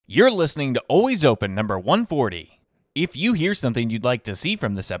You're listening to Always Open number 140. If you hear something you'd like to see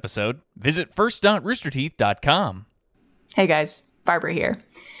from this episode, visit first.roosterteeth.com. Hey guys, Barbara here.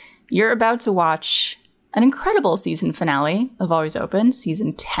 You're about to watch an incredible season finale of Always Open,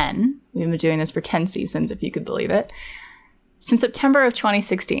 season 10. We've been doing this for 10 seasons, if you could believe it. Since September of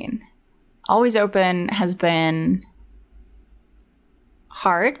 2016, Always Open has been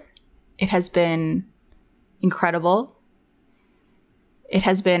hard. It has been incredible. It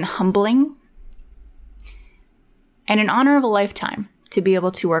has been humbling. And an honor of a lifetime to be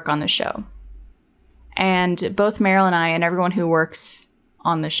able to work on the show. And both Meryl and I and everyone who works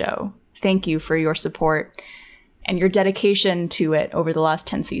on the show, thank you for your support and your dedication to it over the last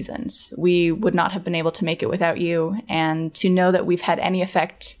 10 seasons. We would not have been able to make it without you, and to know that we've had any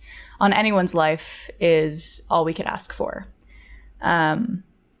effect on anyone's life is all we could ask for. But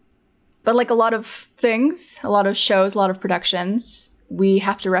like a lot of things, a lot of shows, a lot of productions, we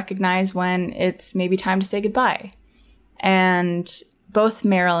have to recognize when it's maybe time to say goodbye. And both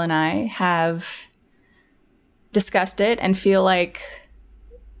Meryl and I have discussed it and feel like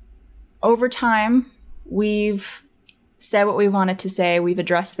over time, we've said what we wanted to say. We've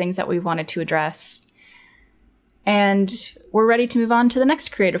addressed things that we wanted to address. And we're ready to move on to the next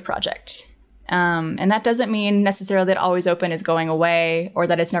creative project. And that doesn't mean necessarily that Always Open is going away or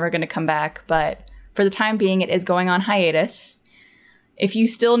that it's never going to come back. But for the time being, it is going on hiatus. If you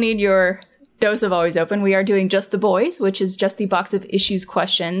still need your dose of Always Open, we are doing Just the Boys, which is just the box of issues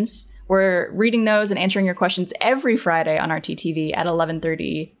questions. We're reading those and answering your questions every Friday on RTTV at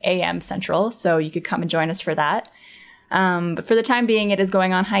 11:30 a.m. Central, so you could come and join us for that. But for the time being, it is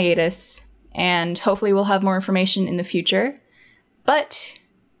going on hiatus, and hopefully we'll have more information in the future. But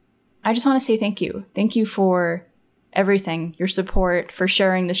I just want to say thank you. Thank you for everything, your support, for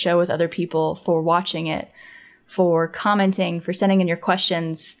sharing the show with other people, for watching it, for commenting, for sending in your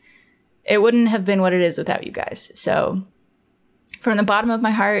questions. It wouldn't have been what it is without you guys. So from the bottom of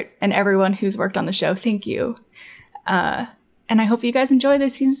my heart and everyone who's worked on the show, thank you. And I hope you guys enjoy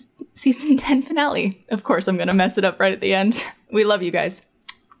this season 10 finale. Of course, I'm going to mess it up right at the end. We love you guys.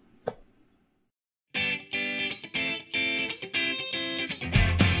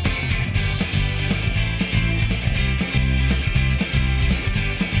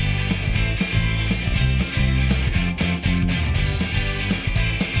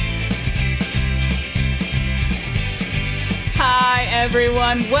 Hi,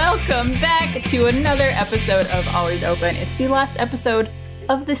 everyone. Welcome back to another episode of Always Open. It's the last episode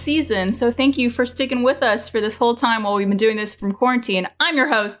of the season, so thank you for sticking with us for this whole time while we've been doing this from quarantine. I'm your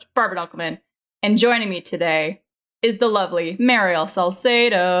host, Barbara Dunkelman, and joining me today is the lovely Mariel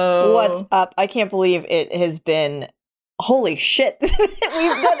Salcedo. What's up? I can't believe it has been... Holy shit.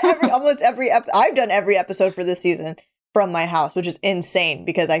 We've done almost every I've done every episode for this season from my house, which is insane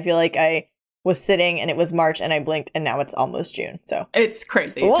because I feel like I was sitting and it was March and I blinked and now it's almost June. So it's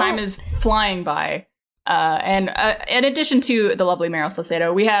crazy. What? Time is flying by. And in addition to the lovely Meryl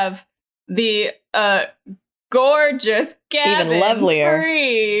Salcedo, we have the gorgeous Gavin. Even lovelier.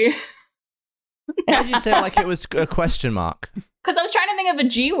 Free. Why did you say like it was a question mark? Because I was trying to think of a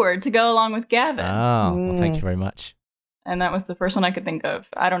G word to go along with Gavin. Oh, well, thank you very much. And that was the first one I could think of.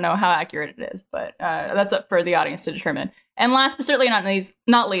 I don't know how accurate it is, but that's up for the audience to determine. And last but certainly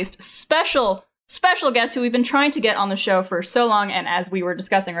not least, special guest who we've been trying to get on the show for so long. And as we were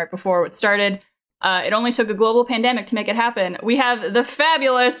discussing right before it started, it only took a global pandemic to make it happen. We have the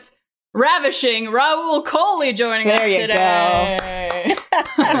fabulous, ravishing Raul Coley joining us today.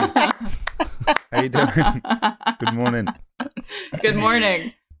 How you doing? Good morning. Good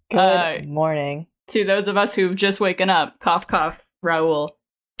morning. Good morning. To those of us who've just waken up, cough, cough, Raul.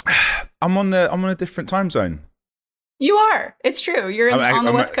 I'm on a different time zone. You are. It's true. You're on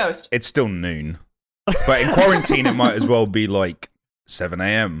the West Coast. It's still noon. But in quarantine, it might as well be like 7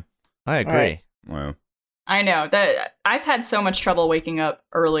 a.m. I agree. Right. Wow. I know that I've had so much trouble waking up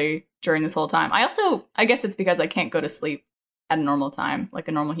early during this whole time. I guess it's because I can't go to sleep at a normal time, like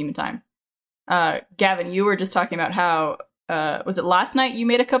a normal human time. Gavin, you were just talking about how, was it last night you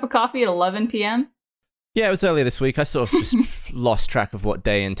made a cup of coffee at 11 p.m.? Yeah, it was earlier this week. I sort of just lost track of what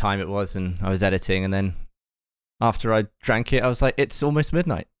day and time it was, and I was editing, and then after I drank it, I was like, it's almost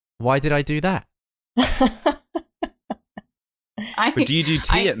midnight. Why did I do that? But do you do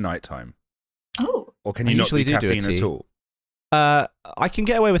tea at night time? Oh. Or can I you not do usually do a caffeine tea. at all? I can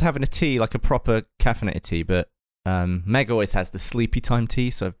get away with having a tea, like a proper caffeinated tea, but Meg always has the sleepy time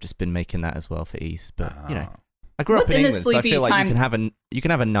tea, so I've just been making that as well for ease. But, you know, I grew up What's in in the England, so I sleepy feel like time? you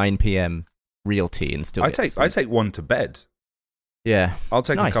can have a 9 p.m. real tea and still I get to take sleep. one to bed. Yeah. I'll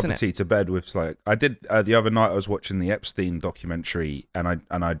take It's nice, a cup isn't of it? tea to bed with like I did the other night. I was watching the Epstein documentary, and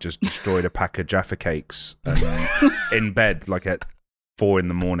I just destroyed a pack of Jaffa cakes in bed like at 4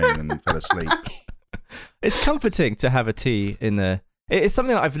 a.m. and fell asleep. It's comforting to have a tea in the. It's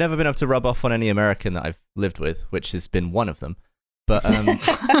something that I've never been able to rub off on any American that I've lived with, which has been one of them. But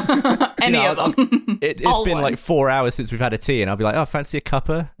Any know, of them. it's All been one. like 4 hours since we've had a tea, and I'll be like, "Oh, fancy a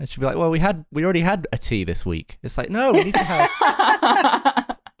cuppa?" And she'll be like, "Well, we already had a tea this week." It's like, no, we need to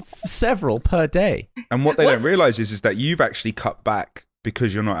have several per day. And what they don't realize is that you've actually cut back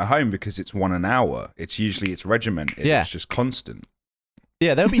because you're not at home because it's 1 an hour. It's regimented. Yeah. It's just constant.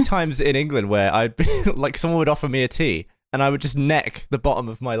 Yeah, there'll be times in England where I'd be like, someone would offer me a tea, and I would just neck the bottom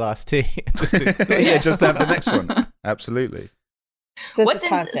of my last tea. just Just to have the next one. Absolutely. So it's What's just in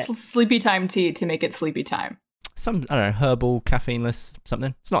constant. sleepy time tea to make it sleepy time? Some, I don't know, herbal, caffeineless,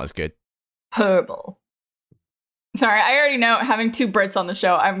 something. It's not as good. Herbal. Sorry, I already know, having 2 Brits on the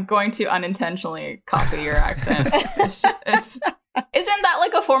show, I'm going to unintentionally copy your accent. Isn't that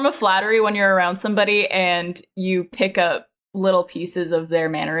like a form of flattery when you're around somebody and you pick up little pieces of their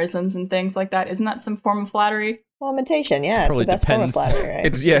mannerisms and things like that? Isn't that some form of flattery? Well, imitation, yeah, Probably it's the best depends. form of flattery, right?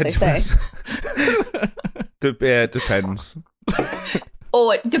 It's yeah, That's what it they say. it depends.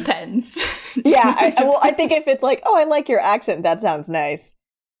 Oh, it depends. Yeah, I think if it's like, oh, I like your accent, that sounds nice.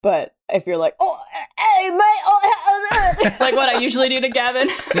 But if you're like, oh, hey, mate, oh, like what I usually do to Gavin.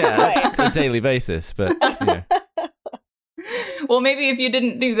 Yeah, that's a daily basis, but yeah. Well, maybe if you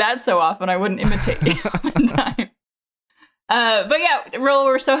didn't do that so often, I wouldn't imitate you all the time. But yeah, Roll,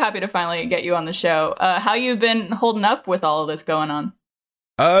 we're so happy to finally get you on the show. How you been holding up with all of this going on?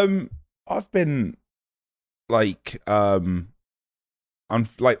 I've been like I'm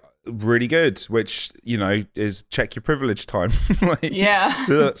like really good, which is check your privilege time. Like,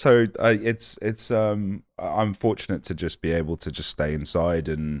 Yeah. So it's I'm fortunate to just be able to just stay inside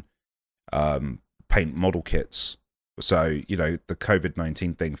and paint model kits. So the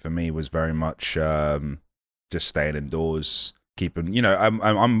COVID-19 thing for me was very much just staying indoors, keeping.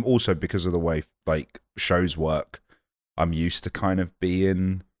 I'm also, because of the way like shows work, I'm used to kind of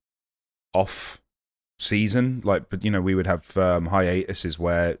being off season, like, but we would have hiatuses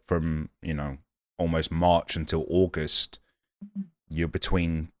where from almost March until August you're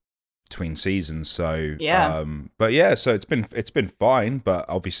between seasons. So Yeah. but yeah, so it's been fine, but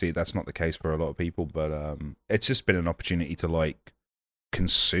obviously that's not the case for a lot of people. But it's just been an opportunity to like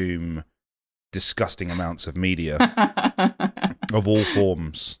consume disgusting amounts of media of all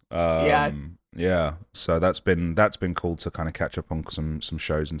forms. Yeah, so that's been cool to kind of catch up on some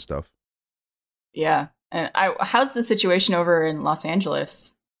shows and stuff. Yeah. And how's the situation over in Los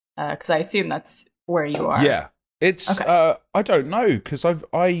Angeles? Because I assume that's where you are. Yeah, it's Okay. I don't know, because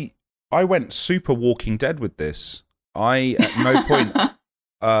I went super Walking Dead with this. I at no point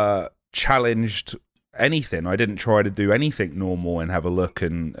challenged anything. I didn't try to do anything normal and have a look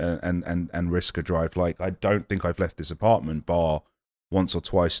and risk a drive. Like, I don't think I've left this apartment bar once or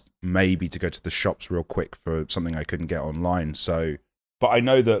twice, maybe to go to the shops real quick for something I couldn't get online. So, but I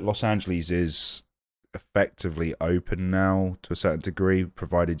know that Los Angeles is effectively open now to a certain degree,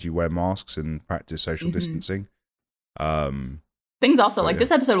 provided you wear masks and practice social distancing. Things also, Oh, like yeah.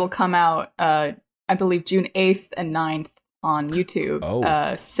 this episode will come out, I believe, June 8th and 9th on YouTube.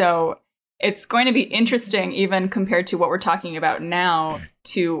 Oh. So it's going to be interesting, even compared to what we're talking about now,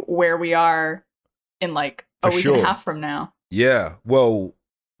 to where we are in like a For week sure. and a half from now. Yeah, well,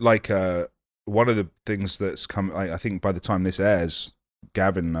 like one of the things that's come, I think by the time this airs,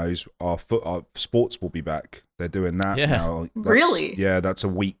 Gavin knows our sports will be back. They're doing that Yeah. now. Really? Yeah, that's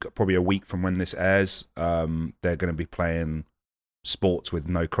probably a week from when this airs. They're going to be playing sports with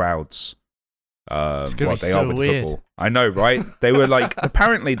no crowds. It's gonna Well, be they so are with weird. football. I know, right? They were like,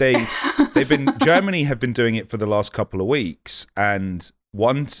 apparently Germany have been doing it for the last couple of weeks, and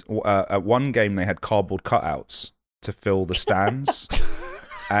at one game they had cardboard cutouts to fill the stands.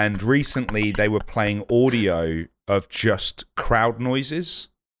 And recently they were playing audio of just crowd noises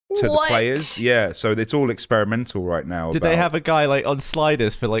to the What? players. Yeah, so it's all experimental right now. Did they have a guy like on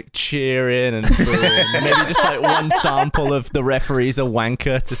sliders for like cheering and booing? Maybe just like one sample of the referee's a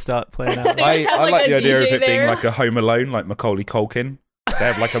wanker to start playing out? They I just have, like like, the a idea of DJ it being there. like a Home Alone, like Macaulay Culkin. They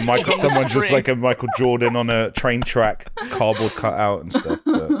have like a Michael, someone just like a Michael Jordan on a train track, cardboard cutout and stuff.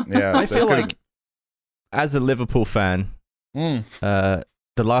 But, yeah, I so it's feel gonna- like, as a Liverpool fan, Mm.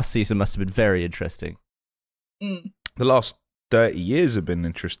 the last season must have been very interesting. Mm. The last 30 years have been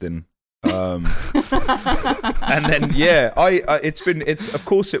interesting. And then it's of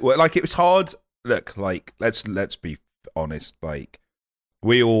course it was like, it was hard. Look, like let's be honest, like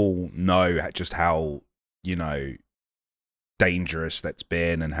we all know just how dangerous that's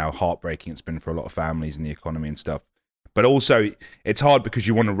been and how heartbreaking it's been for a lot of families and the economy and stuff. But also, it's hard because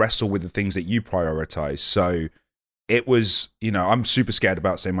you want to wrestle with the things that you prioritize. So it was, I'm super scared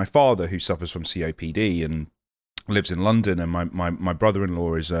about, say, my father, who suffers from COPD and lives in London, and my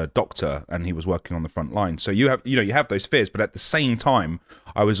brother-in-law is a doctor and he was working on the front line. So you have those fears, but at the same time,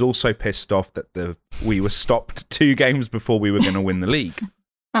 I was also pissed off that we were stopped 2 games before we were going to win the league.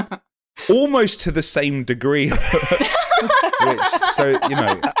 Almost to the same degree.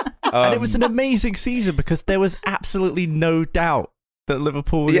 And it was an amazing season because there was absolutely no doubt that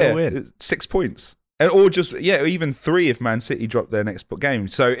Liverpool were going to win. 6 points. Or just, even 3 if Man City dropped their next game.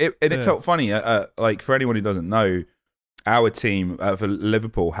 So it felt funny. Like, for anyone who doesn't know, our team for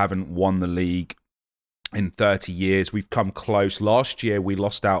Liverpool haven't won the league in 30 years. We've come close. Last year, we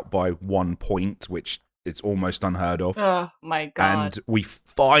lost out by 1 point, which is almost unheard of. Oh, my God. And we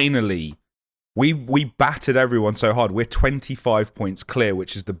finally... We battered everyone so hard. We're 25 points clear,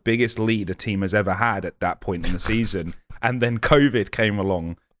 which is the biggest lead a team has ever had at that point in the season. And then COVID came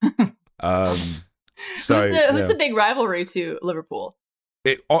along. Who's the big rivalry to Liverpool?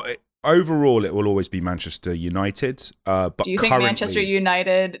 Overall, it will always be Manchester United. But do you think Manchester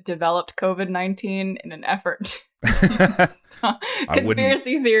United developed COVID-19 in an effort?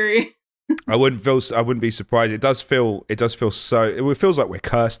 Conspiracy theory. I wouldn't be surprised. It does feel so. It feels like we're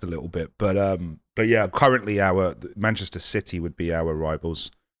cursed a little bit, but yeah. Currently, our Manchester City would be our rivals.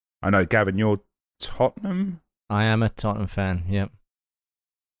 I know, Gavin, you're Tottenham. I am a Tottenham fan. Yep.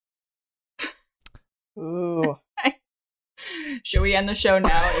 Ooh. Should we end the show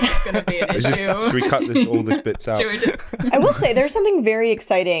now? Is this going to be an issue? Should we cut all this bits out? I will say there's something very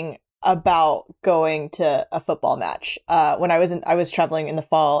exciting about going to a football match. When I was traveling in the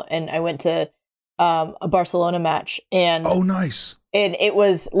fall, and I went to a Barcelona match, and oh, nice! And it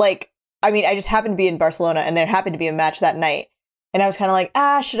was like, I just happened to be in Barcelona, and there happened to be a match that night, and I was kind of like,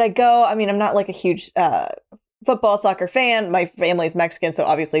 should I go? I'm not like a huge soccer fan. My family's Mexican, so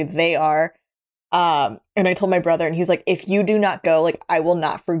obviously they are. And I told my brother, and he was like, if you do not go, like, I will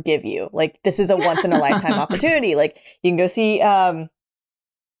not forgive you. Like, this is a once in a lifetime opportunity. Like, you can go see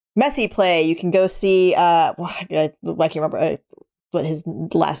Messi play. You can go see, I can't remember what his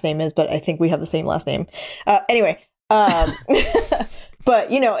last name is, but I think we have the same last name. Anyway, but,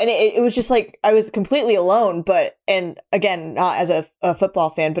 and it was just like, I was completely alone, and again, not as a football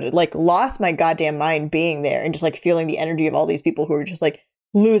fan, but it like lost my goddamn mind being there and just like feeling the energy of all these people who were just like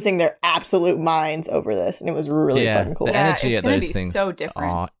losing their absolute minds over this. And it was really fucking cool. The energy at those things so different.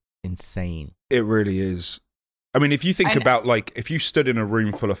 Are insane. It really is. I mean, if you think about, like, if you stood in a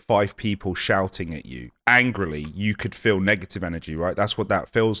room full of 5 people shouting at you angrily, you could feel negative energy, right? That's what that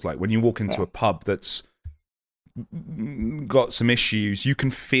feels like. When you walk into a pub that's got some issues, you can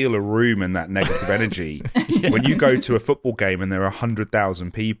feel a room and that negative energy. When you go to a football game and there are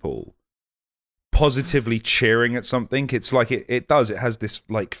 100,000 people positively cheering at something, it's like it has this,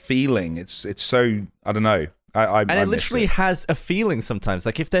 like, feeling. It's so, I don't know. And it literally has a feeling sometimes.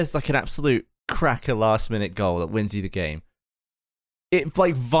 Like, if there's, like, an absolute cracker last-minute goal that wins you the game, it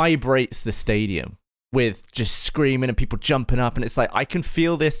like vibrates the stadium with just screaming and people jumping up, and it's like, I can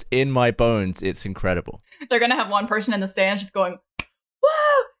feel this in my bones. It's incredible. They're gonna have one person in the stands just going,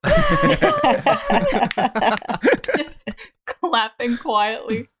 "Woo!" just clapping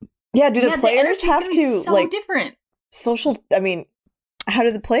quietly. Yeah, do the players have to so like different social? I mean, how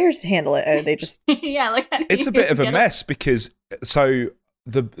do the players handle it? Are they just It's a bit of a mess because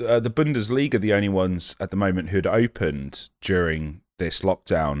the Bundesliga are the only ones at the moment who'd opened during this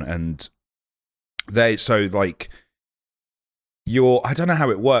lockdown, and I don't know how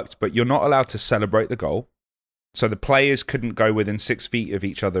it worked, but you're not allowed to celebrate the goal. So the players couldn't go within 6 feet of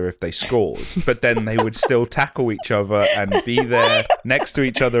each other if they scored, but then they would still tackle each other and be there next to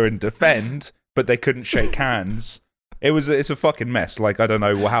each other and defend, but they couldn't shake hands. It's a fucking mess. Like, I don't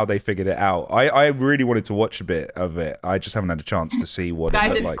know how they figured it out. I really wanted to watch a bit of it. I just haven't had a chance to see what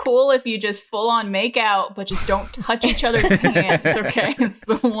Guys, it it's like. cool if you just full on make out, but just don't touch each other's hands, okay? It's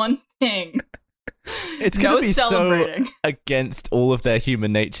the one thing. It's going to be so against all of their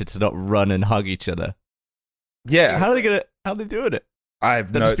human nature to not run and hug each other. Yeah. How are they doing it? I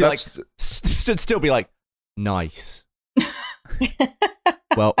have They'll no... just be like, still be like, nice.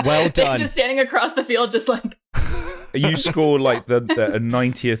 well done. They're just standing across the field just like... You score like the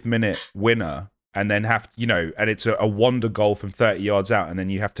 90th minute winner, and then and it's a wonder goal from 30 yards out, and then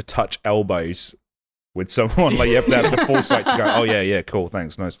you have to touch elbows with someone. Like, you have to have the foresight to go, oh yeah, cool,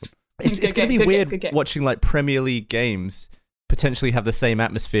 thanks, nice one. It's going to be weird watching like Premier League games potentially have the same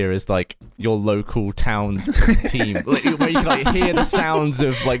atmosphere as like your local town's team, where you can like hear the sounds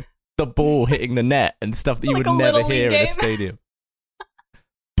of like the ball hitting the net and stuff that you Like would a never Little League hear in a game. stadium.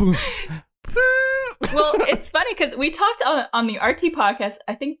 Boof. Well, it's funny because we talked on the RT podcast.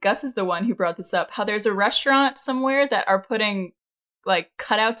 I think Gus is the one who brought this up. How there's a restaurant somewhere that are putting like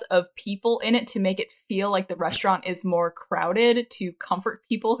cutouts of people in it to make it feel like the restaurant is more crowded to comfort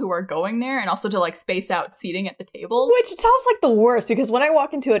people who are going there, and also to like space out seating at the tables. Which sounds like the worst, because when I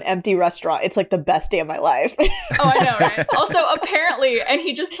walk into an empty restaurant, it's like the best day of my life. Oh, I know, right? Also, apparently, and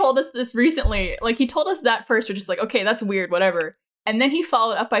he just told us this recently. Like he told us that first, we're just like, okay, that's weird, whatever. And then he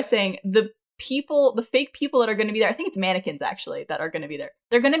followed up by saying the fake people that are going to be there, I think it's mannequins actually that are going to be there.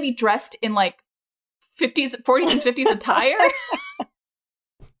 They're going to be dressed in like 40s and 50s attire.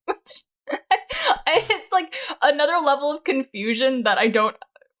 Which it's like another level of confusion that I don't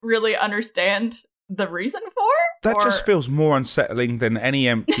really understand the reason for. That just feels more unsettling than any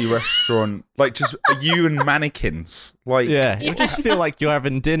empty restaurant. Like just you and mannequins. Like Yeah, you just feel like you're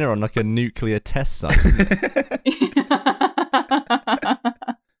having dinner on like a nuclear test site.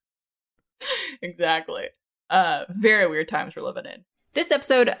 Exactly. Very weird times we're living in. This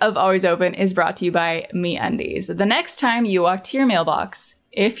episode of Always Open is brought to you by MeUndies. The next time you walk to your mailbox,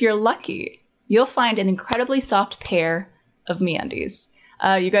 if you're lucky, you'll find an incredibly soft pair of MeUndies.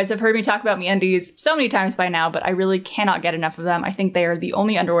 You guys have heard me talk about MeUndies so many times by now, but I really cannot get enough of them. I think they are the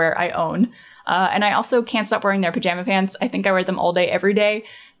only underwear I own. And I also can't stop wearing their pajama pants. I think I wear them all day, every day.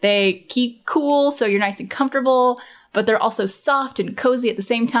 They keep cool, so you're nice and comfortable, but they're also soft and cozy at the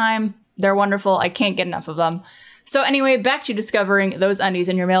same time. They're wonderful. I can't get enough of them. So anyway, back to discovering those undies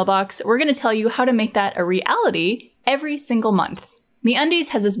in your mailbox. We're going to tell you how to make that a reality every single month. MeUndies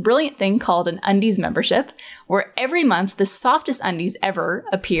has this brilliant thing called an Undies membership, where every month the softest undies ever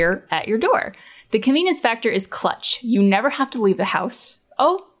appear at your door. The convenience factor is clutch. You never have to leave the house.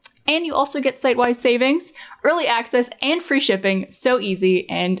 Oh, and you also get site-wide savings, early access, and free shipping. So easy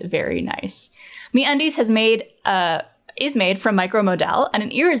and very nice. MeUndies is made from micromodal,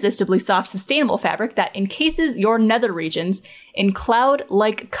 an irresistibly soft, sustainable fabric that encases your nether regions in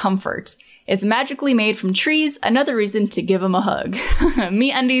cloud-like comfort. It's magically made from trees, another reason to give them a hug.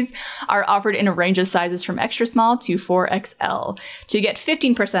 MeUndies are offered in a range of sizes from extra small to 4XL. To get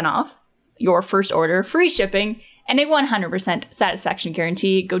 15% off your first order, free shipping, and a 100% satisfaction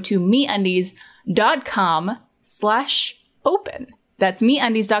guarantee, go to MeUndies.com/open. That's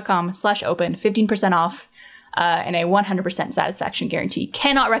MeUndies.com/open, 15% off. And a 100% satisfaction guarantee.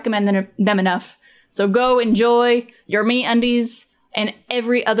 Cannot recommend them enough. So go enjoy your MeUndies and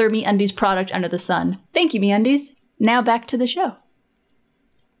every other MeUndies product under the sun. Thank you, MeUndies. Now back to the show.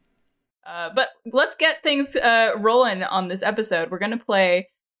 But let's get things rolling on this episode. We're going to play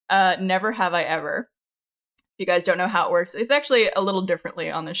Never Have I Ever. If you guys don't know how it works, it's actually a little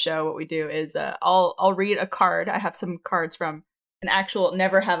differently on the show. What we do is I'll read a card. I have some cards from an actual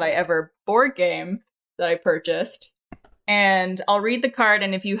Never Have I Ever board game that I purchased, and I'll read the card,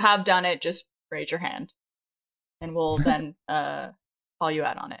 and if you have done it, just raise your hand and we'll then call you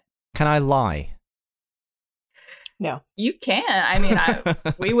out on it. Can I lie? No. You can. I mean,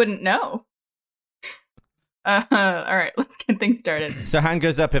 we wouldn't know. All right, let's get things started. So hand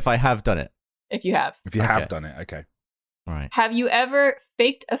goes up if I have done it. If you have. If you have done it, okay. All right. Have you ever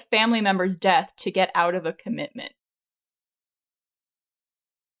faked a family member's death to get out of a commitment?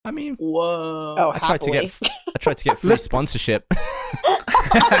 I mean, Whoa. Oh, I tried to get free sponsorship. Oh,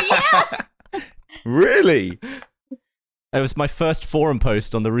 yeah. Really? It was my first forum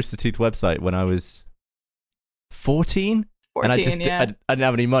post on the Rooster Teeth website when I was 14. 14, and I yeah. I didn't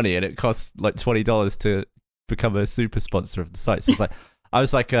have any money, and it cost like $20 to become a super sponsor of the site. So I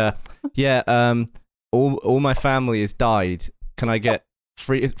was like, all my family has died. Can I get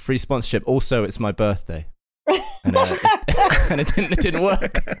free sponsorship? Also, it's my birthday. And, and it didn't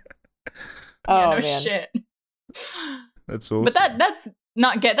work. Oh, Yeah, no man. shit. That's awesome. But that's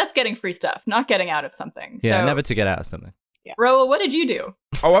getting free stuff, not getting out of something. Yeah, so, never to get out of something. Roa, what did you do?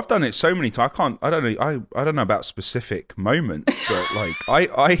 Oh, I've done it so many times. I don't know about specific moments, but like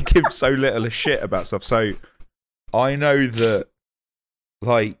I give so little a shit about stuff. So I know that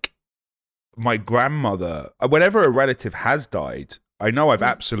like my grandmother, whenever a relative has died, I know I've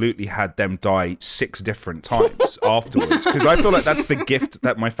absolutely had them die 6 different times afterwards, because I feel like that's the gift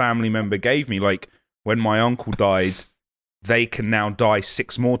that my family member gave me. Like when my uncle died, they can now die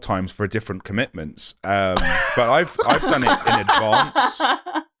 6 more times for different commitments. But I've done it in advance.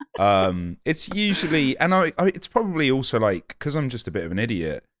 It's usually, and it's probably also like, because I'm just a bit of an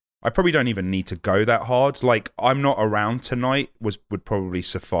idiot, I probably don't even need to go that hard. Like I'm not around tonight would probably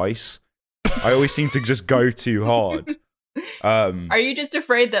suffice. I always seem to just go too hard. Are you just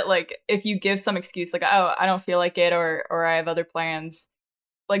afraid that like if you give some excuse like, oh, I don't feel like it, or I have other plans,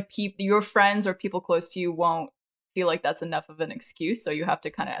 like your friends or people close to you won't feel like that's enough of an excuse, so you have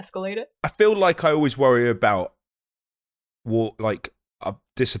to kind of escalate it? I feel like I always worry about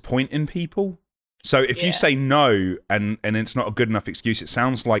disappointing people. So if you say no and it's not a good enough excuse, it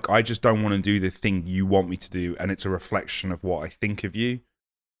sounds like I just don't want to do the thing you want me to do, and it's a reflection of what I think of you.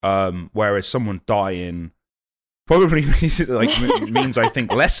 Whereas someone dying probably means I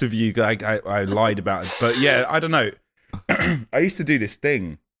think less of you. I lied about it, but yeah, I don't know. I used to do this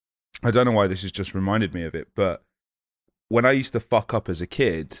thing. I don't know why this has just reminded me of it, but when I used to fuck up as a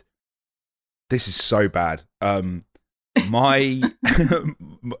kid, this is so bad.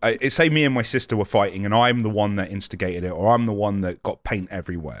 Say me and my sister were fighting and I'm the one that instigated it, or I'm the one that got paint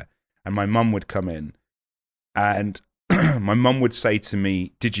everywhere, and my mum would come in and my mum would say to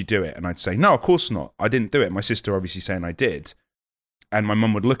me, "Did you do it?" And I'd say, "No, of course not, I didn't do it." My sister obviously saying I did, and my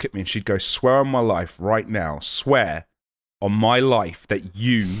mum would look at me and she'd go, "Swear on my life right now, swear on my life that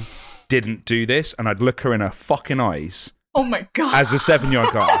you didn't do this." And I'd look her in her fucking eyes. Oh my God. As a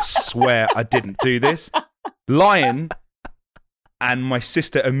 7-year-old guy, I swear I didn't do this. Lying. And my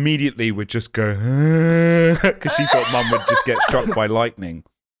sister immediately would just go, because she thought mum would just get struck by lightning.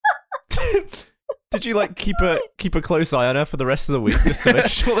 Did you like keep a close eye on her for the rest of the week just to make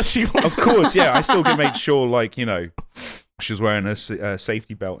sure that she was? Of course, yeah. I still made sure, she was wearing a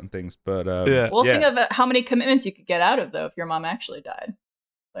safety belt and things. But well, think of how many commitments you could get out of though if your mom actually died.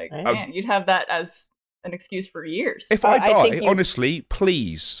 Like, man, you'd have that as an excuse for years. If I die, honestly,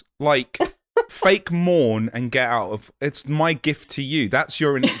 please, fake mourn and get out of. It's my gift to you. That's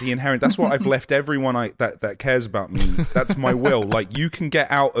the inherent. That's what I've left everyone that cares about me. That's my will. You can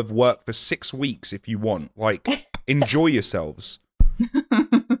get out of work for 6 weeks if you want. Enjoy yourselves.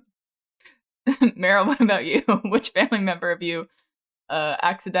 Meryl, what about you? Which family member have you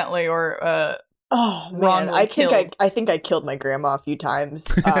accidentally or wrongly killed? I think I killed my grandma a few times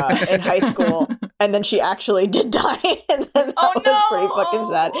in high school, and then she actually did die, and then that was pretty fucking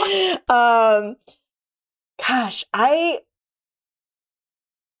sad. Gosh, I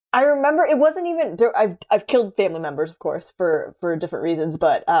remember it wasn't even there. I've killed family members, of course, for different reasons,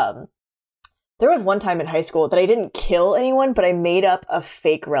 but there was one time in high school that I didn't kill anyone, but I made up a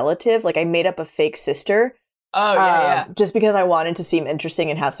fake relative. I made up a fake sister. Oh yeah. Just because I wanted to seem interesting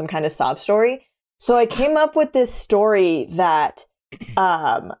and have some kind of sob story. So I came up with this story that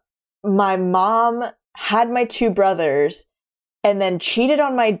my mom had my 2 brothers and then cheated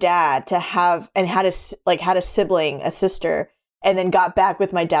on my dad had a sibling, a sister, and then got back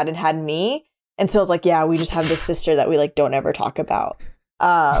with my dad and had me. And so I was like, yeah, we just have this sister that we don't ever talk about.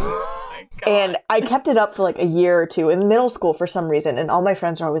 And I kept it up for a year or 2 in middle school for some reason. And all my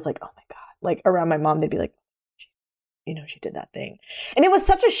friends are always like, oh my God, around my mom, they'd be like, she did that thing. And it was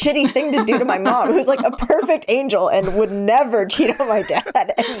such a shitty thing to do to my mom, who's a perfect angel and would never cheat on my dad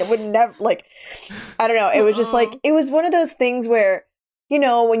and would never, I don't know. It was just it was one of those things where,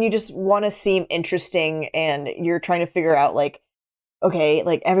 when you just want to seem interesting and you're trying to figure out okay,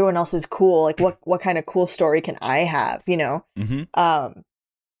 everyone else is cool. What kind of cool story can I have, Mm-hmm.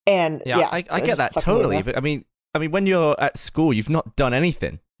 And I get that totally. But I mean, when you're at school, you've not done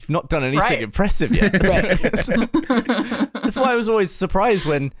anything. You've not done anything impressive yet. That's why I was always surprised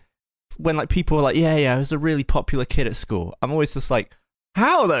when people were like, yeah, I was a really popular kid at school. I'm always just like,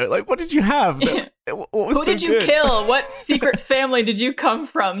 how though? What did you have? Who did you kill? What secret family did you come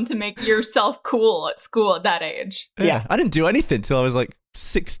from to make yourself cool at school at that age? Yeah. I didn't do anything till I was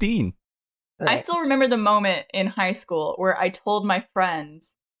 16. Right. I still remember the moment in high school where I told my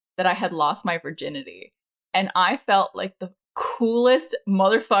friends that I had lost my virginity. And I felt like the coolest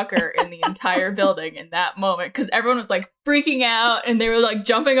motherfucker in the entire building in that moment, because everyone was freaking out and they were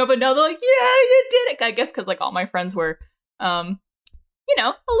jumping up and down. They're yeah, you did it. I guess because all my friends were a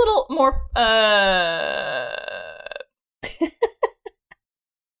little more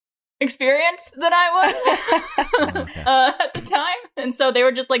experienced than I was at the time, and so they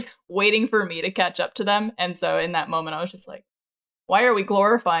were just waiting for me to catch up to them. And so in that moment I was just why are we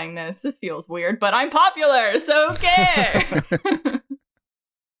glorifying this? This feels weird, but I'm popular, so who cares?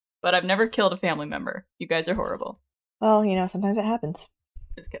 But I've never killed a family member. You guys are horrible. Well, sometimes it happens.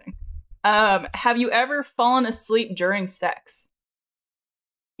 Just kidding. Have you ever fallen asleep during sex?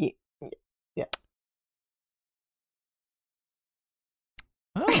 Yeah.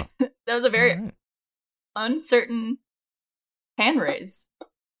 Oh. That was a very uncertain hand raise.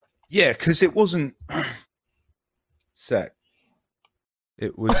 Yeah, because it wasn't sex.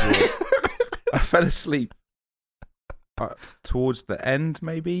 It was. I fell asleep towards the end,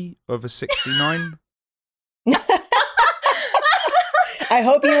 maybe, of a 69. I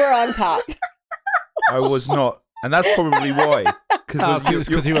hope you were on top. I was not, and that's probably why.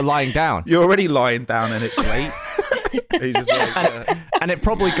 because you were lying down. You're already lying down and it's late. You're just like, And it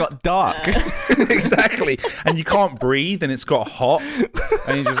probably got dark. exactly. And you can't breathe, and it's got hot.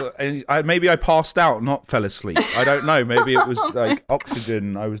 And maybe I passed out, not fell asleep. I don't know. Maybe it was like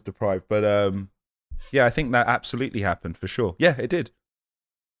oxygen I was deprived. But yeah, I think that absolutely happened for sure. Yeah, it did.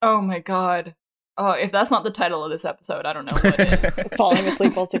 Oh my god. Oh, if that's not the title of this episode, I don't know what is. Falling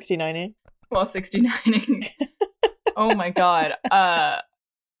asleep while 69ing. While 69ing. Oh my god.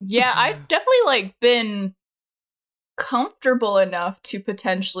 Yeah, I've definitely like been comfortable enough to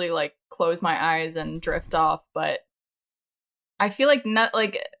potentially like close my eyes and drift off, but I feel like not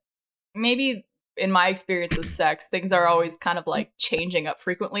like maybe in my experience with sex, things are always kind of like changing up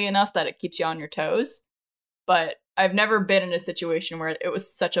frequently enough that it keeps you on your toes. But I've never been in a situation where it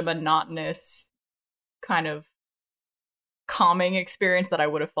was such a monotonous kind of calming experience that I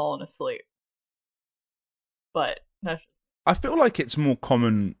would have fallen asleep. But that's just... I feel like it's more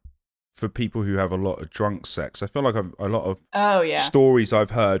common for people who have a lot of drunk sex. I feel like a lot of stories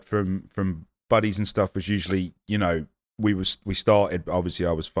I've heard from buddies and stuff was usually, you know, we started, obviously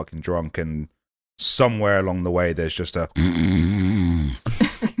I was fucking drunk, and somewhere along the way there's just a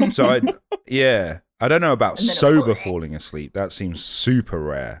so I don't know about sober falling asleep. That seems super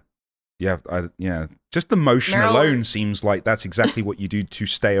rare. Just the motion alone seems like that's exactly what you do to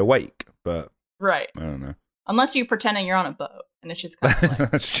stay awake, but right. I don't know. Unless you're pretending you're on a boat, and it's just kind of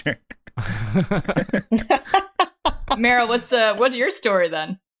like... That's true. Meryl, what's your story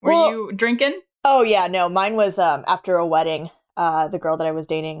then? Were you drinking? Oh yeah, no, mine was after a wedding. The girl that I was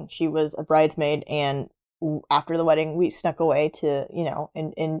dating, she was a bridesmaid, and after the wedding, we snuck away to, you know,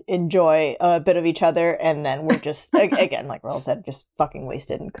 enjoy a bit of each other, and then we're just again, like Raul said, just fucking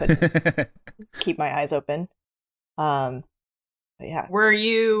wasted and couldn't keep my eyes open. But yeah.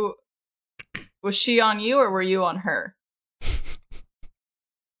 Was she on you or were you on her? I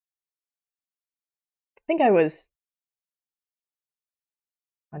think I was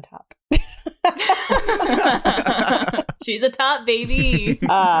on top. She's a top baby.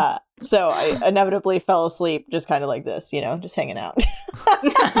 So I inevitably fell asleep just kind of like this, you know, just hanging out.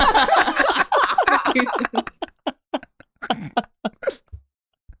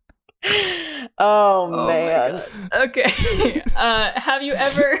 Oh man. Okay. Have you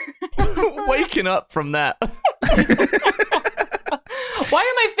ever waking up from that? Why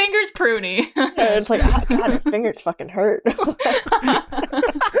are my fingers pruny? It's like, oh, God, my fingers fucking hurt.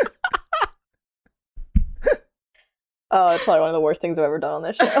 Oh, it's probably one of the worst things I've ever done on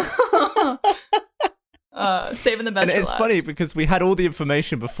this show. Saving the best. And it's for last. funny because we had all the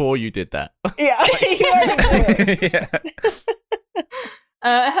information before you did that. Yeah, you already knew it. Yeah.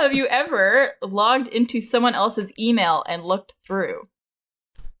 Have you ever logged into someone else's email and looked through?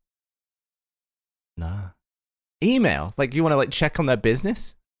 Nah. Email? Like you want to like check on their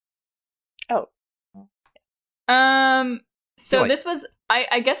business? Oh. So this was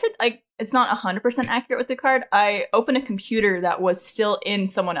I guess it's not 100% accurate with the card. I opened a computer that was still in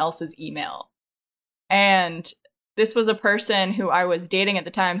someone else's email. And this was a person who I was dating at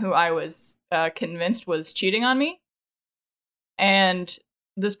the time who I was convinced was cheating on me. And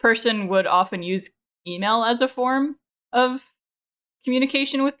this person would often use email as a form of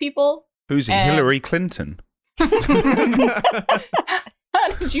communication with people. Who's Hillary Clinton? How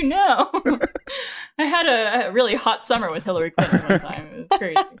did you know? I had a really hot summer with Hillary Clinton one time. It was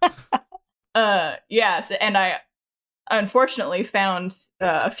crazy. Yes, and I unfortunately found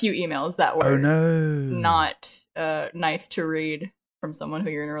a few emails that were not nice to read from someone who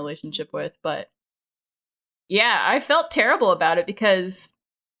you're in a relationship with. But yeah, I felt terrible about it because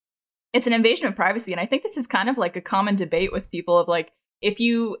it's an invasion of privacy. And I think this is kind of like a common debate with people of like, if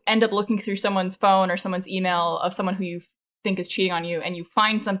you end up looking through someone's phone or someone's email of someone who you think is cheating on you and you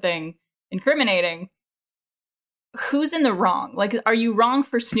find something incriminating, who's in the wrong? Like, are you wrong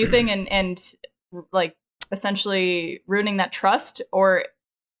for snooping and like essentially ruining that trust? Or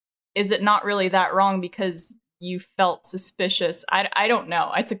is it not really that wrong because you felt suspicious? I don't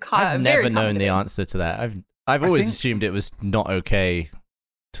know. It's I've never known the answer to that. I've always assumed it was not okay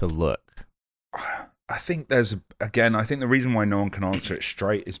to look. I think there's I think the reason why no one can answer it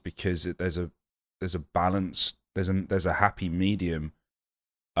straight is because there's a balance. There's a happy medium.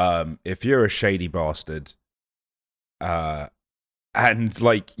 If you're a shady bastard, and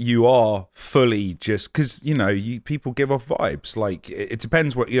like you are fully just because you know people give off vibes. Like it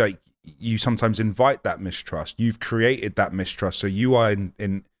depends what you like. You sometimes invite that mistrust. You've created that mistrust, so you are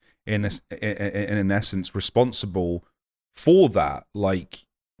in essence responsible for that. Like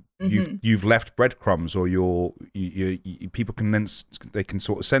you've left breadcrumbs, or you people can then they can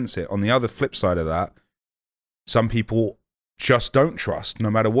sort of sense it. On the other flip side of that, some people just don't trust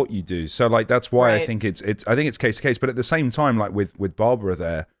no matter what you do. So like that's why I Right. think it's case to case. But at the same time, like with Barbara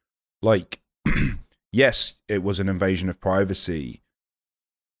there, like yes, it was an invasion of privacy,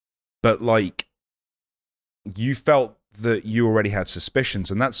 but like you felt that you already had suspicions,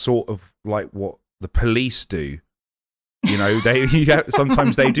 and that's sort of like what the police do. You know,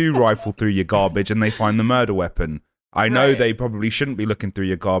 sometimes they do rifle through your garbage and they find the murder weapon. I know Right. they probably shouldn't be looking through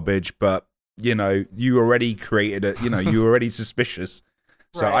your garbage, but you know, you already created it. You know, you were already suspicious.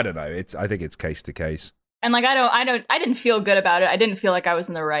 So Right. I don't know. I think it's case to case. And like I didn't feel good about it. I didn't feel like I was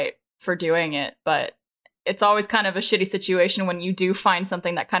in the right for doing it, but it's always kind of a shitty situation when you do find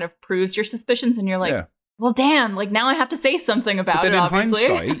something that kind of proves your suspicions and you're like, Yeah. well damn, like now I have to say something about But then it,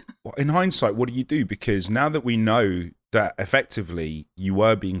 obviously. in hindsight, what do you do? Because now that we know that effectively you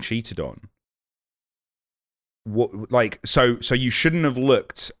were being cheated on, what like so you shouldn't have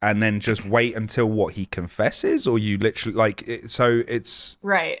looked and then just wait until what he confesses, or you literally like it, so it's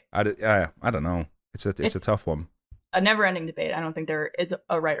Right. I don't know. It's a tough one. A never ending debate. I don't think there is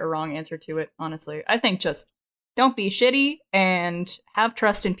a right or wrong answer to it, honestly. I think just don't be shitty and have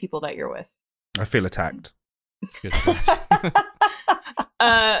trust in people that you're with. I feel attacked. Good advice.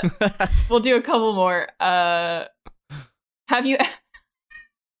 We'll do a couple more. Have you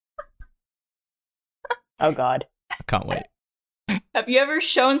Oh God. I can't wait. have you ever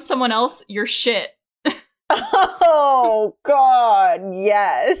shown someone else your shit? Oh God.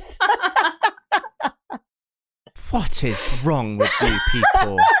 Yes. What is wrong with you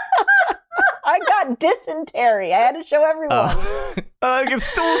people? I got dysentery. I had to show everyone. Like a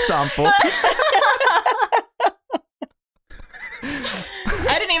stool sample.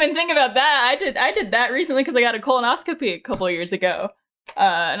 I didn't even think about that. I did that recently because I got a colonoscopy a couple of years ago,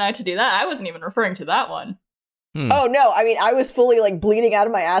 and I had to do that. I wasn't even referring to that one. Oh no, I mean I was fully like bleeding out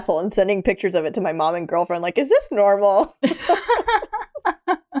of my asshole and sending pictures of it to my mom and girlfriend like, is this normal?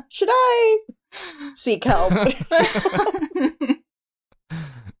 Should I seek help?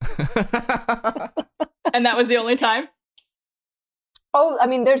 And that was the only time. Oh, I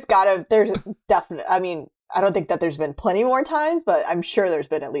mean there's definitely, I mean, I don't think that there's been plenty more times, but I'm sure there's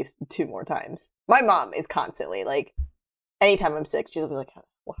been at least 2 more times. My mom is constantly like, anytime I'm sick, she'll be like,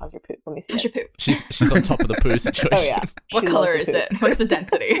 well, how's your poop? Let me see. How's your poop? She's on top of the poo situation. Oh yeah. What She color loves is to it? poop. What's the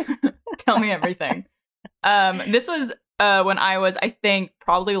density? Tell me everything. This was when I was, I think,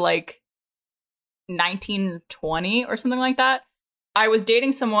 probably like 19, 20 or something like that. I was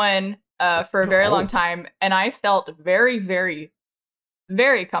dating someone for a very long time, and I felt very, very,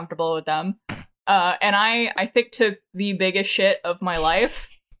 very comfortable with them. And I think took the biggest shit of my life.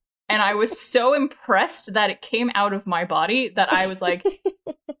 And I was so impressed that it came out of my body that I was like,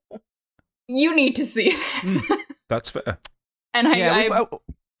 you need to see this. That's fair. And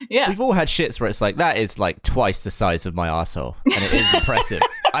We've all had shits where it's like, that is like twice the size of my arsehole, and it is impressive.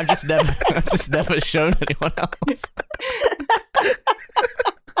 I've just never shown anyone else.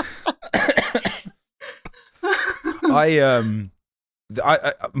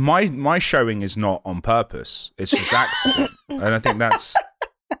 My showing is not on purpose. It's just accident, and I think that's.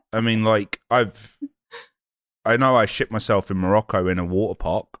 I mean, like I know I shit myself in Morocco in a water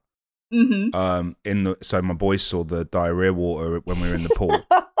park. Mm-hmm. So my boys saw the diarrhea water when we were in the pool.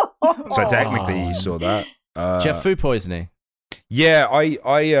 So technically, you saw that. Do you have food poisoning? Yeah,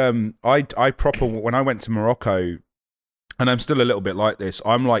 I proper when I went to Morocco, and I'm still a little bit like this.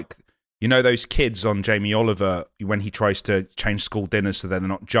 I'm like, you know, those kids on Jamie Oliver when he tries to change school dinners so they're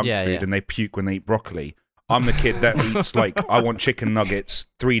not junk food and they puke when they eat broccoli. I'm the kid that eats like I want chicken nuggets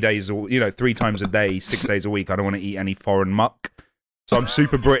 3 times a day, 6 days a week. I don't want to eat any foreign muck. So I'm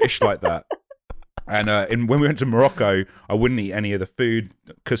super British like that. And when we went to Morocco, I wouldn't eat any of the food.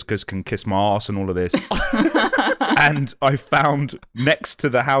 Couscous can kiss my ass and all of this. And I found next to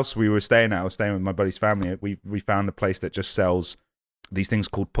the house we were staying at, I was staying with my buddy's family. We found a place that just sells these things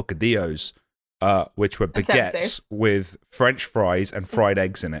called pocadillos, which were That sounds baguettes safe. with French fries and fried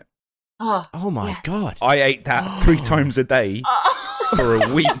eggs in it. Oh my yes. God. I ate that 3 times a day for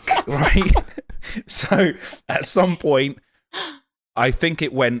a week, right? So at some point, I think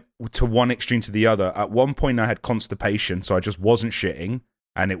it went to one extreme to the other. At one point, I had constipation, so I just wasn't shitting,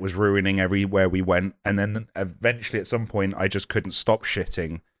 and it was ruining everywhere we went. And then eventually, at some point, I just couldn't stop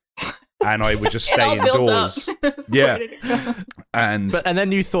shitting, and I would just It all stay built indoors. up. Yeah. Where did it go? And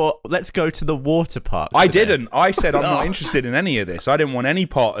then you thought, let's go to the water park. I today. didn't. I said I'm not Oh. interested in any of this. I didn't want any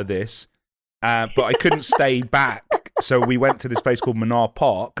part of this. But I couldn't stay back, so we went to this place called Menard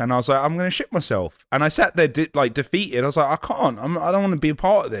Park, and I was like, I'm going to shit myself. And I sat there defeated. I was like, I can't. I don't want to be a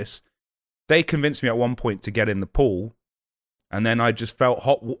part of this. They convinced me at one point to get in the pool, and then I just felt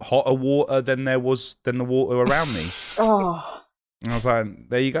hotter water than the water around me. Oh. And I was like,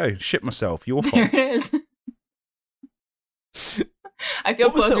 there you go, shit myself, your There fault. it is. I feel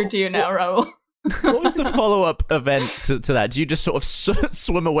What was closer the- to you now, Raul. What was the follow-up event to that? Do you just sort of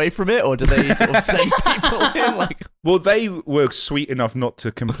swim away from it, or do they sort of send people in? Like, Well, they were sweet enough not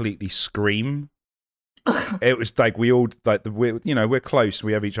to completely scream. It was like we all we're close.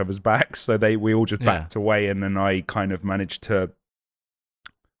 We have each other's backs, so we all just backed away, and then I kind of managed to.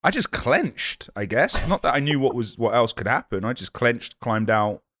 I just clenched, I guess. Not that I knew what else could happen. I just clenched, climbed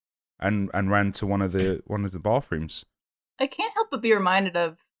out, and ran to one of the bathrooms. I can't help but be reminded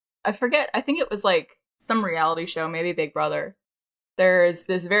of, I forget, I think it was like some reality show, maybe Big Brother. There's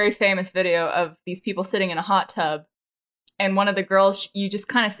this very famous video of these people sitting in a hot tub, and one of the girls, you just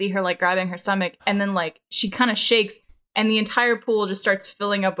kind of see her like grabbing her stomach, and then like she kind of shakes, and the entire pool just starts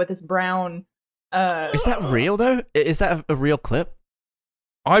filling up with this brown. is that real though? Is that a real clip?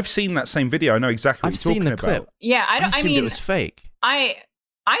 I've seen that same video. I know exactly what I've you're seen talking the clip. about. Yeah, I assumed mean, it was fake. I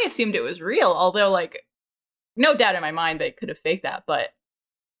assumed it was real, although like no doubt in my mind they could have faked that, but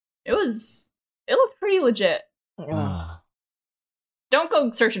it looked pretty legit. Don't go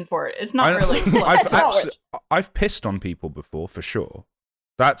searching for it. It's not really close. I've pissed on people before, for sure.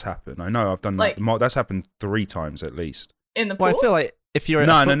 That's happened. I know I've done that. That's happened 3 times at least. In the pool? Well, I feel like if you're in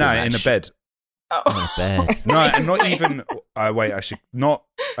No, a football match, in a bed. Oh. In a bed. No, and not even. Wait, actually, not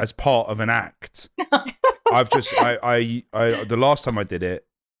as part of an act. I've just, I the last time I did it,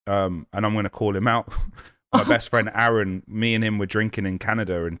 and I'm going to call him out. My best friend Aaron, me and him were drinking in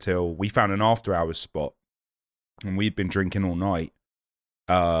Canada until we found an after hours spot, and we'd been drinking all night,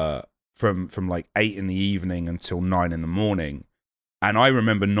 from like 8 in the evening until 9 in the morning. And I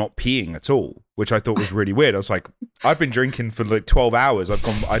remember not peeing at all, which I thought was really weird. I was like, I've been drinking for like 12 hours. I'm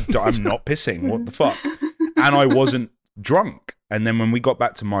not pissing. What the fuck? And I wasn't drunk. And then when we got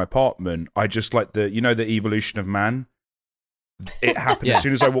back to my apartment, I just like the evolution of man. It happened as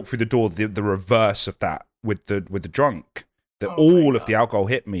soon as I walked through the door. The reverse of that with the drunk. That all of the alcohol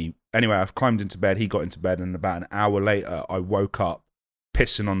hit me. Anyway, I've climbed into bed. He got into bed, and about an hour later, I woke up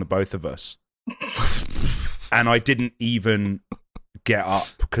pissing on the both of us. And I didn't even get up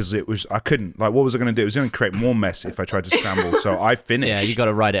because I couldn't. Like, what was I going to do? It was going to create more mess if I tried to scramble. So I finished. Yeah, you got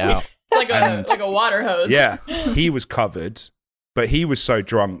to ride it out. It's like a water hose. Yeah, he was covered, but he was so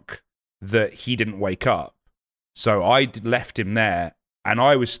drunk that he didn't wake up. So I left him there, and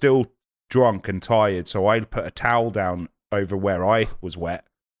I was still drunk and tired. So I put a towel down over where I was wet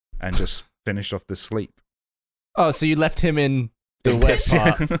and just finished off the sleep. Oh, so you left him in the wet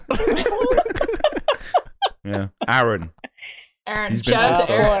part. Yeah, Aaron. He's been shout out pissed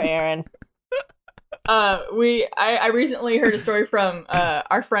to off. Aaron. I recently heard a story from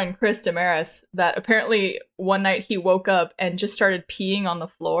our friend Chris Damaris that apparently one night he woke up and just started peeing on the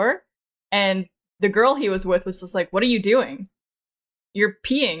floor, and the girl he was with was just like, "What are you doing? You're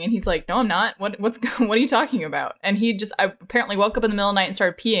peeing." And he's like, "No, I'm not. What are you talking about?" And he just apparently woke up in the middle of the night and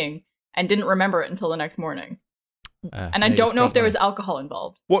started peeing and didn't remember it until the next morning. And I don't know if there was alcohol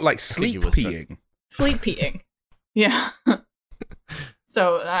involved. What, like sleep peeing? Sleep peeing. Yeah.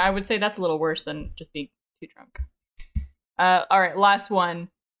 So I would say that's a little worse than just being too drunk. All right, last one.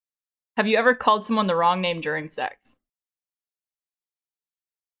 Have you ever called someone the wrong name during sex?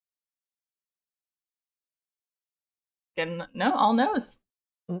 No, all no's.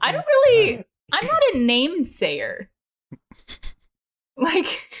 I don't really. I'm not a namesayer. Like,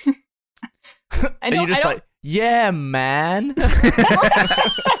 And you're just like, yeah, man.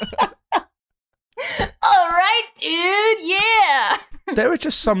 All right, dude. Yeah. There are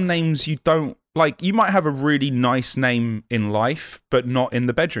just some names you don't like. You might have a really nice name in life, but not in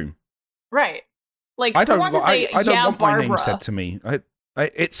the bedroom. Right. Like, I don't. who wants to say, I don't yeah, want Barbara? my name said to me.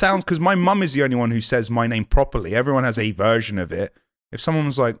 It sounds, because my mum is the only one who says my name properly. Everyone has a version of it. If someone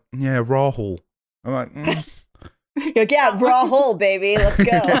was like, "Yeah, Rahul," I'm like, You're like, yeah, raw hole, baby. Let's go.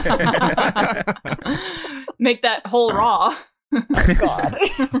 Make that hole raw. God.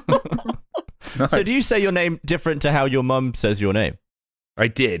 No. So do you say your name different to how your mum says your name? I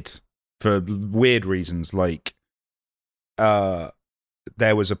did, for weird reasons. Like, there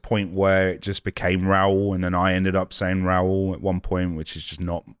was a point where it just became Raoul, and then I ended up saying Raoul at one point, which is just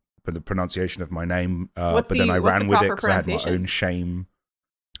not the pronunciation of my name. But then I ran with it because I had my own shame.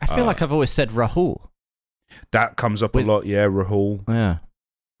 I feel like I've always said Rahul. That comes up a lot, yeah, Rahul. Yeah.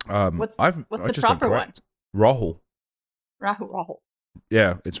 What's the proper one? Rahul. Rahul.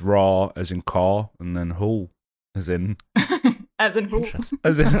 Yeah, it's Ra as in car, and then Hul as in As in who?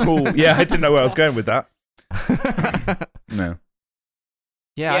 as in Hul. Yeah, I didn't know where I was going with that. No.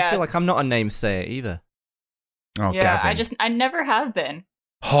 Yeah, I Yeah. feel like I'm not a namesayer either. Oh, Yeah, Gavin. I never have been.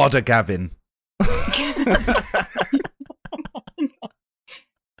 Harder, Gavin.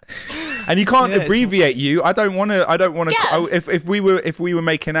 And you can't Yeah, it's- abbreviate you. I don't want to. Gav. If we were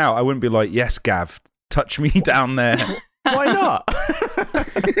making out, I wouldn't be like, yes, Gav, touch me down there. Why not?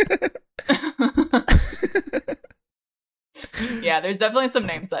 Yeah, there's definitely some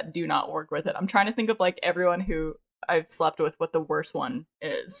names that do not work with it. I'm trying to think of like everyone who I've slept with, what the worst one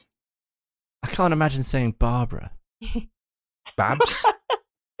is. I can't imagine saying Barbara. Babs.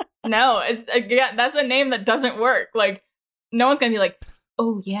 No, it's again, that's a name that doesn't work. Like, no one's gonna be like,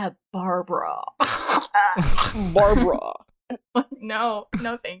 oh yeah, Barbara. Barbara. No,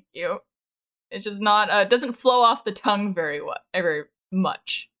 thank you. It's just not. It doesn't flow off the tongue very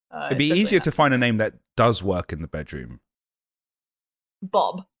much. It'd be especially easier not to find a name that does work in the bedroom.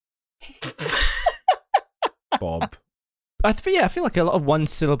 Bob. Bob. I feel like a lot of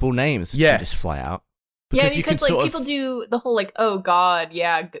one-syllable names Yeah. can just fly out. Yeah, you can because like sort of- people do the whole like, oh God,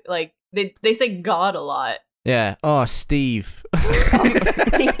 yeah, like they say God a lot. Yeah. Oh, Steve.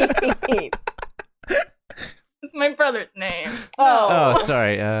 Steve. It's my brother's name. Oh. Oh,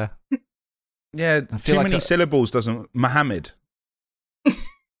 sorry. Yeah, I feel too like many syllables doesn't. Mohammed.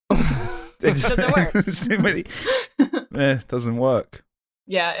 Doesn't work. It's too many. Yeah, doesn't work.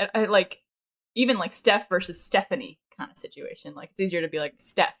 Yeah, I like even like Steph versus Stephanie kind of situation. Like, it's easier to be like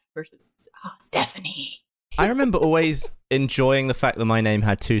Steph versus Stephanie. I remember always enjoying the fact that my name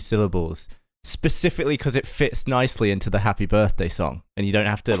had 2 syllables, specifically because it fits nicely into the Happy Birthday song, and you don't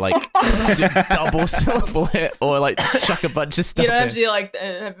have to like double syllable it or like chuck a bunch of stuff You don't have in. to do like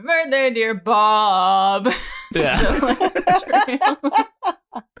Happy Birthday, dear Bob. Yeah.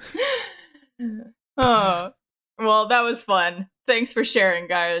 Oh, well, that was fun. Thanks for sharing,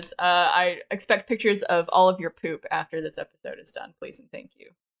 guys. I expect pictures of all of your poop after this episode is done, please and thank you.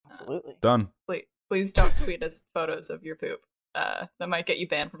 Absolutely. Done. Please don't tweet us photos of your poop. That might get you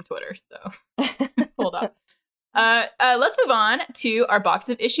banned from Twitter. So hold up. Let's move on to our box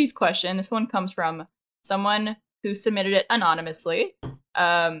of issues question. This one comes from someone who submitted it anonymously.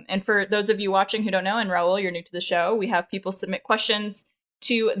 And for those of you watching who don't know, and Raul, you're new to the show, we have people submit questions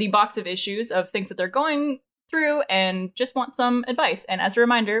to the box of issues of things that they're going through and just want some advice. And as a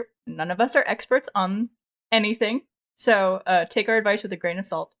reminder, none of us are experts on anything. So take our advice with a grain of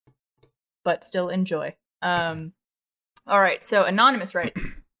salt, but still enjoy. All right, so Anonymous writes,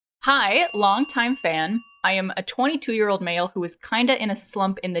 hi, longtime fan. I am a 22-year-old male who is kinda in a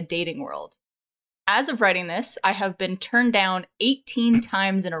slump in the dating world. As of writing this, I have been turned down 18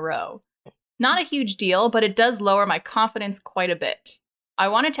 times in a row. Not a huge deal, but it does lower my confidence quite a bit. I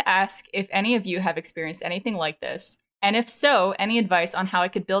wanted to ask if any of you have experienced anything like this, and if so, any advice on how I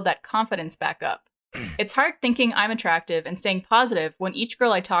could build that confidence back up. It's hard thinking I'm attractive and staying positive when each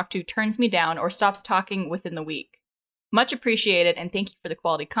girl I talk to turns me down or stops talking within the week. Much appreciated, and thank you for the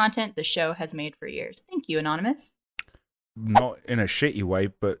quality content the show has made for years. Thank you, Anonymous. Not in a shitty way,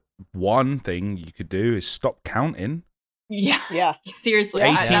 but one thing you could do is stop counting. Yeah. Yeah. Seriously.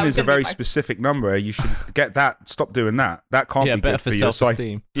 18 is a very specific. specific number. You should get that. Stop doing that. That can't Yeah, be better good for for your psyche.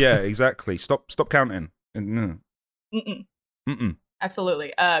 self-esteem. Yeah, exactly. Stop counting. Mm. Mm-mm. Mm-mm.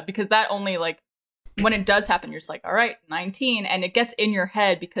 Absolutely. Because that only, like, when it does happen, you're just like, all right, 19. And it gets in your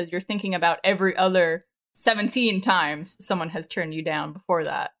head because you're thinking about every other 17 times someone has turned you down before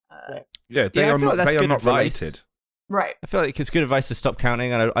that. Yeah, they Yeah, I are feel not. like that's They are good not advice. related. Right. I feel like it's good advice to stop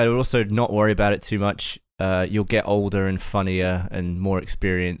counting, and I would also not worry about it too much. You'll get older and funnier and more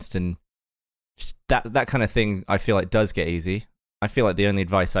experienced, and just that kind of thing. I feel like does get easy. I feel like the only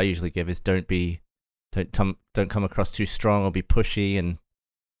advice I usually give is don't come across too strong or be pushy, and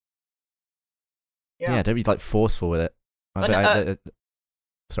yeah, don't be like forceful with it.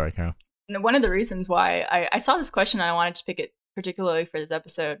 Sorry, Carol. One of the reasons why I saw this question and I wanted to pick it particularly for this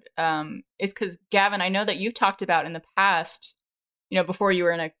episode is because, Gavin, I know that you've talked about in the past, you know, before you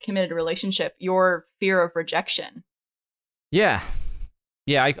were in a committed relationship, your fear of rejection. Yeah.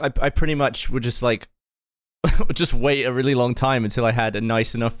 I pretty much would just like just wait a really long time until I had a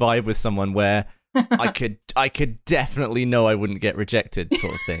nice enough vibe with someone where I could definitely know I wouldn't get rejected,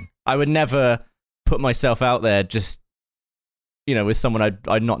 sort of thing. I would never put myself out there just, you know, with someone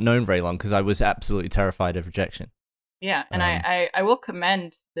I'd not known very long because I was absolutely terrified of rejection. Yeah, and I will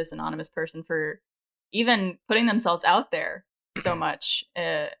commend this anonymous person for even putting themselves out there so much.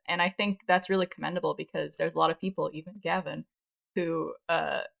 And I think that's really commendable because there's a lot of people, even Gavin, who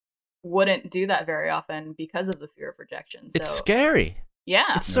wouldn't do that very often because of the fear of rejection. So, It's scary.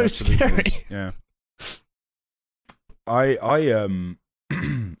 yeah. It's so Yeah, absolutely scary. is. Yeah.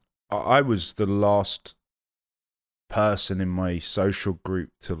 I was the last person in my social group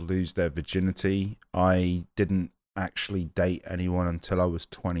to lose their virginity. I didn't actually date anyone until I was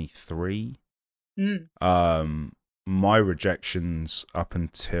 23. My rejections up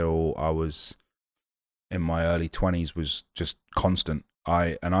until I was in my early 20s was just constant.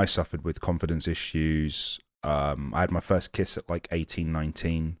 I suffered with confidence issues. I had my first kiss at like 18,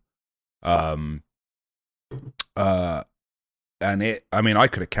 19. And I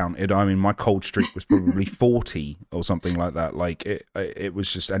could have counted. I mean, my cold streak was probably 40 or something like that. Like it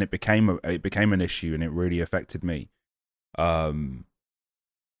was just, and it became an issue, and it really affected me. And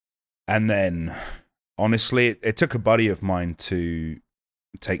then, honestly, it took a buddy of mine to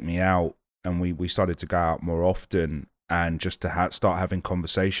take me out, and we started to go out more often, and just to start having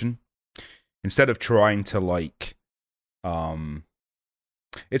conversation instead of trying to like.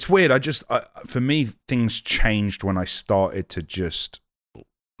 It's weird. For me, things changed when I started to just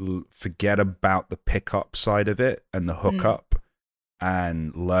forget about the pickup side of it and the hookup,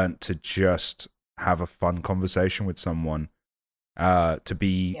 and learnt to just have a fun conversation with someone. And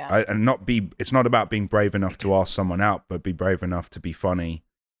not be. It's not about being brave enough to ask someone out, but be brave enough to be funny,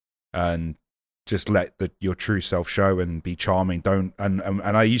 and just let your true self show and be charming. And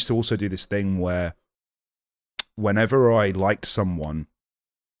I used to also do this thing where whenever I liked someone,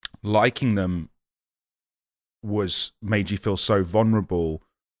 liking them made you feel so vulnerable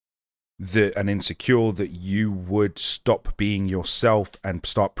and insecure that you would stop being yourself and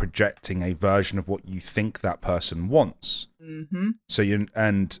start projecting a version of what you think that person wants. So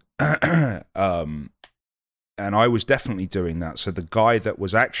and I was definitely doing that. So the guy that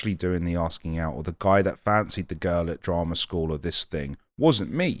was actually doing the asking out, or the guy that fancied the girl at drama school or this thing,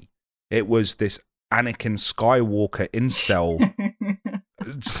 wasn't me. It was this Anakin Skywalker incel,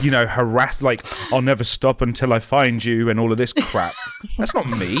 harassed, like, I'll never stop until I find you and all of this crap. That's not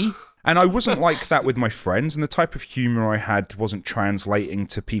me. And I wasn't like that with my friends, and the type of humor I had wasn't translating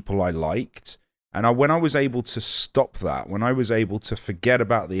to people I liked. And when I was able to stop that, when I was able to forget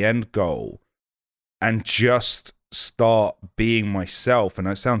about the end goal and just start being myself, and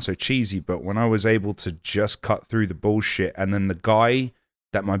it sounds so cheesy, but when I was able to just cut through the bullshit, and then the guy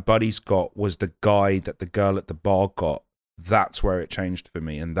that my buddies got was the guy that the girl at the bar got, that's where it changed for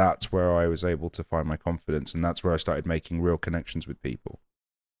me, and that's where I was able to find my confidence, and that's where I started making real connections with people.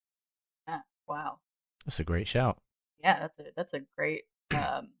 Yeah, wow. That's a great shout. Yeah, that's a great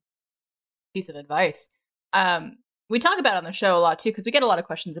piece of advice. We talk about it on the show a lot too, because we get a lot of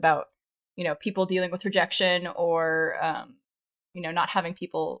questions about, people dealing with rejection, or not having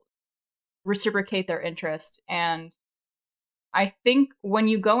people reciprocate their interest. And I think when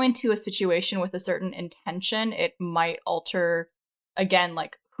you go into a situation with a certain intention, it might alter, again,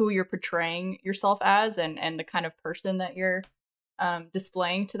 like who you're portraying yourself as, and the kind of person that you're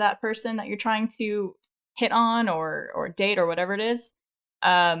displaying to that person that you're trying to hit on or date or whatever it is.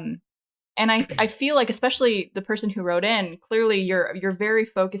 And I feel like, especially the person who wrote in, clearly you're very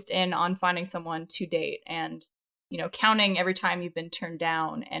focused in on finding someone to date, and counting every time you've been turned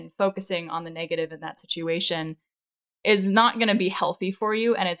down and focusing on the negative in that situation is not going to be healthy for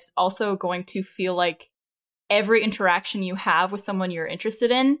you. And it's also going to feel like every interaction you have with someone you're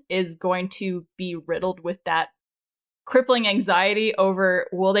interested in is going to be riddled with that crippling anxiety over,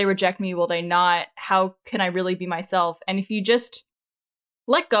 will they reject me? Will they not? How can I really be myself? And if you just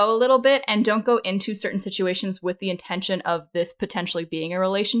let go a little bit and don't go into certain situations with the intention of this potentially being a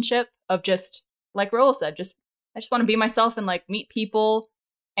relationship, of just, like Raul said, I just want to be myself and like meet people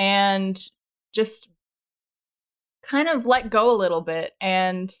and just kind of let go a little bit,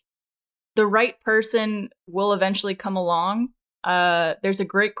 and the right person will eventually come along. There's a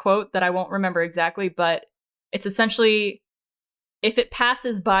great quote that I won't remember exactly, but it's essentially, if it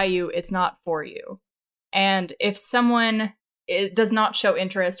passes by you, it's not for you. And if someone does not show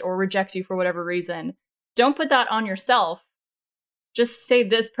interest or rejects you for whatever reason, don't put that on yourself. Just say,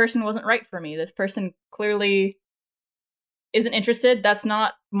 this person wasn't right for me. This person clearly isn't interested. That's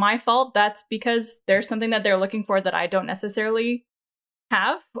not my fault. That's because there's something that they're looking for that I don't necessarily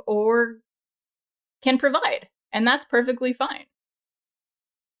have or can provide. And that's perfectly fine.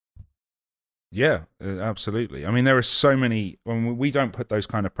 Yeah, absolutely. I mean, there are so many, when we don't put those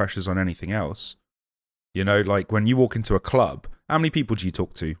kind of pressures on anything else. Like when you walk into a club, how many people do you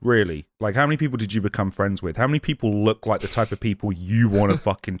talk to? Really? Like, how many people did you become friends with? How many people look like the type of people you want to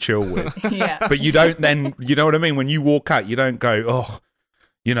fucking chill with? Yeah. But you don't then, you know what I mean? When you walk out, you don't go,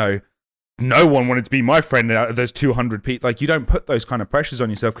 no one wanted to be my friend out of those 200 people. Like, you don't put those kind of pressures on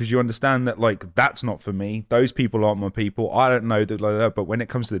yourself, because you understand that, like, that's not for me. Those people aren't my people. I don't know that. But when it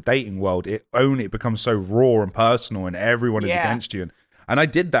comes to the dating world, it becomes so raw and personal, and everyone is against you. And I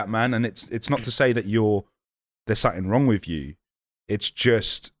did that, man. And it's not to say that you're there's something wrong with you. It's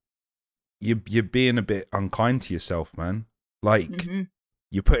just you're being a bit unkind to yourself, man. Like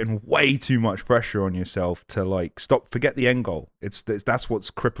you're putting way too much pressure on yourself to like forget the end goal. That's what's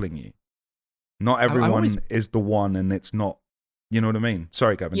crippling you. Not everyone is the one, and it's not. You know what I mean?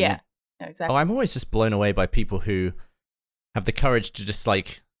 Sorry, Gavin. Yeah, exactly. Oh, I'm always just blown away by people who have the courage to just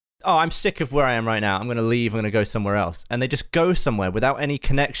like, oh, I'm sick of where I am right now. I'm going to leave. I'm going to go somewhere else. And they just go somewhere without any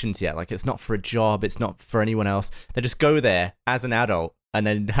connections yet. Like, it's not for a job. It's not for anyone else. They just go there as an adult and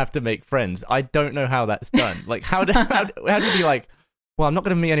then have to make friends. I don't know how that's done. Like, how do you be like, well, I'm not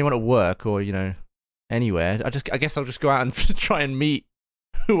going to meet anyone at work or, you know, anywhere. I guess I'll just go out and try and meet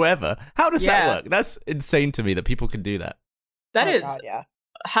whoever. How does that work? That's insane to me that people can do that. That is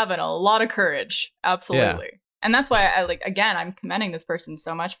having a lot of courage. Absolutely. Yeah. And that's why I'm commending this person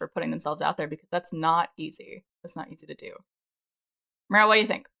so much for putting themselves out there, because that's not easy. That's not easy to do. Meryl, what do you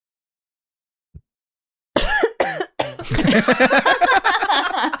think?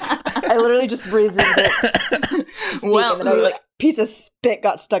 I literally just breathed into it. Well, and then like piece of spit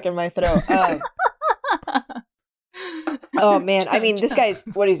got stuck in my throat. Oh man, I mean, this guy's,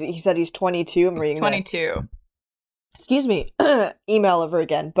 what is he? He said he's 22. I'm reading 22. That. Excuse me, email over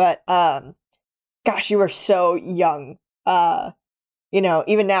again. But gosh, you were so young. You know,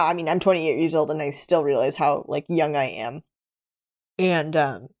 even now, I mean, I'm 28 years old, and I still realize how like young I am.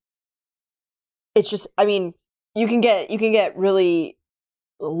 And it's just, I mean, you can get really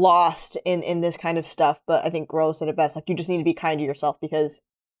lost in this kind of stuff. But I think Rose said it best. Like, you just need to be kind to yourself, because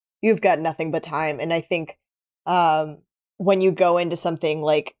you've got nothing but time. And I think when you go into something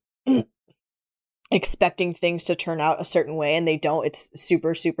like expecting things to turn out a certain way and they don't, it's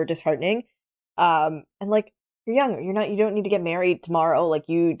super, super disheartening. And like, you're young, you don't need to get married tomorrow. Like,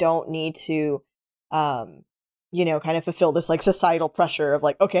 you don't need to, you know, kind of fulfill this like societal pressure of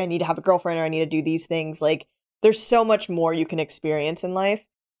like, okay, I need to have a girlfriend, or I need to do these things. Like, there's so much more you can experience in life.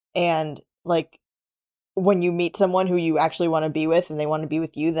 And like, when you meet someone who you actually want to be with and they want to be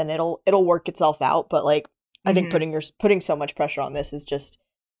with you, then it'll work itself out. But like, I think putting so much pressure on this is just,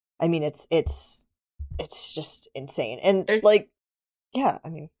 I mean, it's just insane. And there's like, yeah, I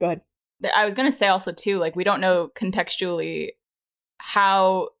mean, go ahead. I was going to say also too, like, we don't know contextually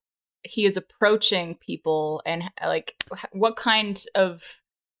how he is approaching people and like what kind of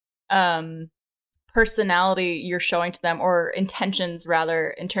personality you're showing to them, or intentions rather,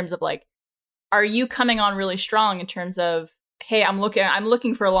 in terms of like, are you coming on really strong in terms of, hey, I'm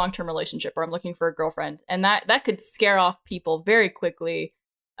looking for a long-term relationship, or I'm looking for a girlfriend, and that could scare off people very quickly,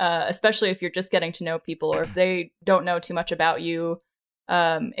 especially if you're just getting to know people, or if they don't know too much about you.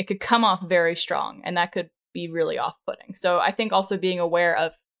 It could come off very strong, and that could be really off-putting. So I think also being aware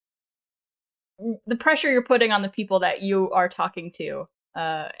of the pressure you're putting on the people that you are talking to,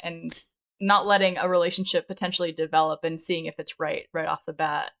 and not letting a relationship potentially develop, and seeing if it's right off the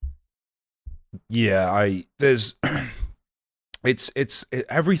bat. Yeah, it's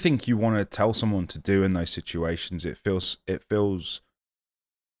everything you want to tell someone to do in those situations. It feels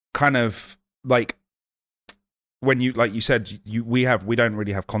kind of like, when you, like you said, we don't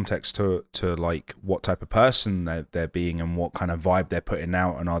really have context to like what type of person they're being and what kind of vibe they're putting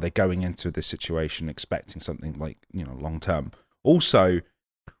out, and are they going into this situation expecting something like, you know, long term. Also,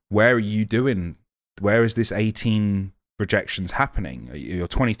 where are you doing? Where is this 18 rejections happening? You're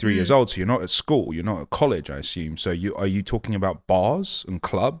 23 years old, so you're not at school, you're not at college, I assume. So are you talking about bars and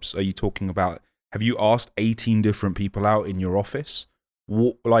clubs? Are you talking about, have you asked 18 different people out in your office?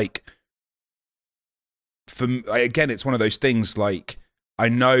 Like, again, it's one of those things, like, I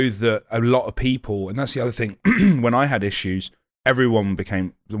know that a lot of people, and that's the other thing, when I had issues, everyone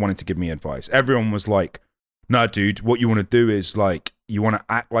wanted to give me advice. Everyone was like, no, dude, what you want to do is, like, you want to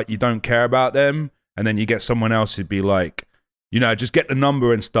act like you don't care about them, and then you get someone else who'd be like, you know, just get the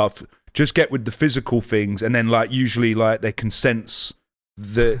number and stuff, just get with the physical things, and then, like, usually, like, they can sense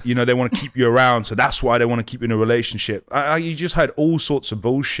that, you know, they want to keep you around, so that's why they want to keep you in a relationship. You just had all sorts of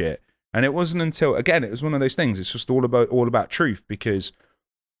bullshit. And it wasn't until, again, it was one of those things, it's just all about truth, because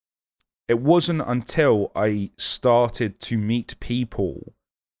it wasn't until I started to meet people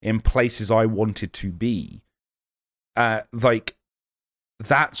in places I wanted to be, like,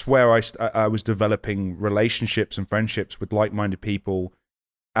 that's where I was developing relationships and friendships with like-minded people.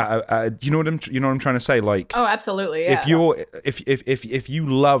 Do you know what I'm trying to say? Like, oh, absolutely, yeah. If you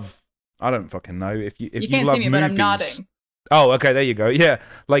love, I don't fucking know, if you can't love see me, movies, but I'm nodding. Oh, okay, there you go. Yeah,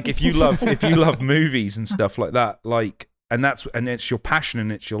 like, if you love movies and stuff like that, like, and it's your passion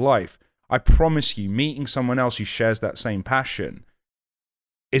and it's your life, I promise you, meeting someone else who shares that same passion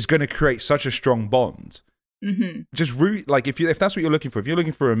is going to create such a strong bond. Mm-hmm. Just like, if that's what you're looking for, if you're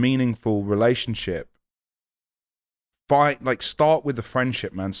looking for a meaningful relationship, start with the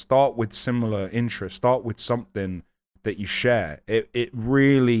friendship, man. Start with similar interests. Start with something that you share. It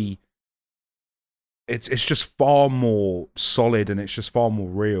really, it's just far more solid, and it's just far more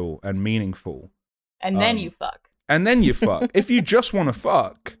real and meaningful. And then you fuck. And then you fuck. If you just want to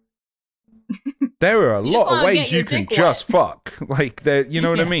fuck, there are a lot of ways you can just fuck. Like, there, you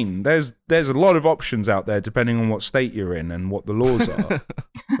know what I mean? There's a lot of options out there depending on what state you're in and what the laws are.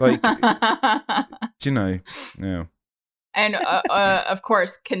 Like, you know, yeah. And of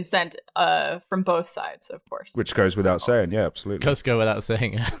course, consent from both sides, of course. Which goes without saying, yeah, absolutely. Just go without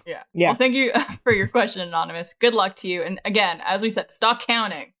saying. Yeah. Yeah. Well, thank you for your question, Anonymous. Good luck to you. And again, as we said, stop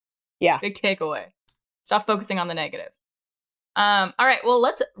counting. Yeah. Big takeaway. Stop focusing on the negative. All right, well,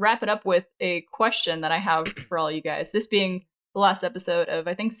 let's wrap it up with a question that I have for all you guys. This being the last episode of,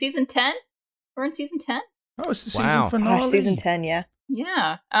 I think, season 10. We're in season 10. Oh, it's the Wow. season finale. Gosh, season 10, yeah.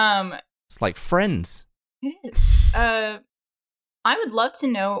 Yeah. It's like Friends. It is. I would love to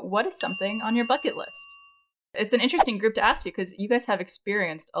know, what is something on your bucket list? It's an interesting group to ask you because you guys have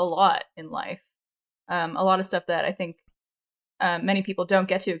experienced a lot in life. A lot of stuff that I think many people don't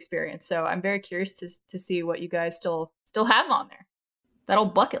get to experience. So I'm very curious to see what you guys still have on there. That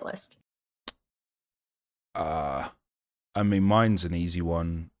old bucket list. I mean, mine's an easy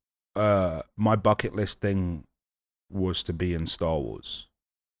one. My bucket list thing was to be in Star Wars.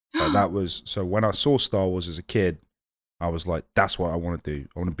 That was, so when I saw Star Wars as a kid, I was like, that's what I want to do.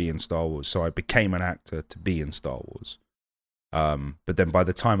 I want to be in Star Wars. So I became an actor to be in Star Wars. But then by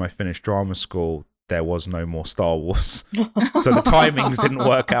the time I finished drama school, there was no more Star Wars. So the timings didn't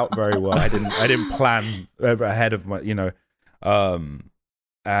work out very well. I didn't plan ahead of my, you know,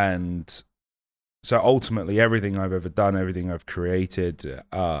 and so ultimately everything I've ever done, everything I've created,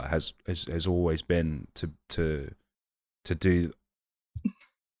 has always been to do.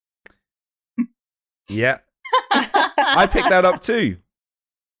 Yeah. I picked that up too.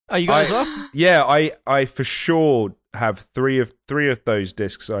 Oh, you guys are? Yeah, I for sure have three of those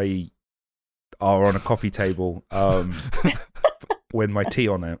discs. I are on a coffee table with my tea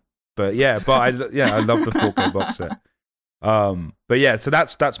on it. But I love the 4K box set. But yeah, so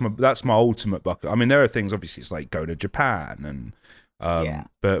that's my ultimate bucket. I mean, there are things, obviously, it's like go to Japan and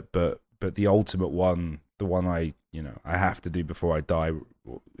but the ultimate one, the one I have to do before I die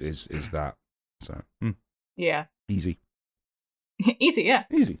is that. So yeah, easy. Easy, yeah,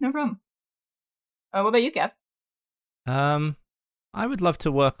 easy, no problem. What about you, Kev? I would love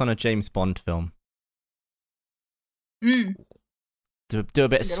to work on a James Bond film. Do a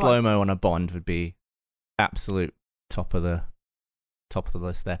bit of slow-mo on a Bond would be absolute top of the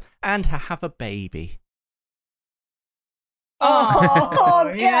list there. And have a baby.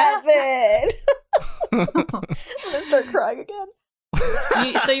 Oh, yeah. Gavin! I'm gonna start crying again.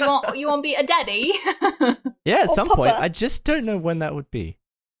 So you won't be a daddy? Yeah, at some point. Papa. I just don't know when that would be.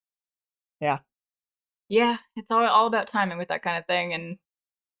 Yeah, it's all about timing with that kind of thing, and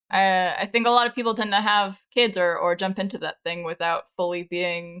I think a lot of people tend to have kids or jump into that thing without fully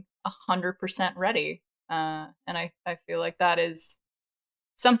being 100% ready. And I feel like that is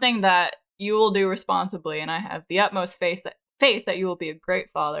something that you will do responsibly, and I have the utmost faith that you will be a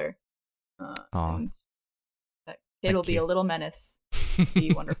great father. And that kid will be a little menace.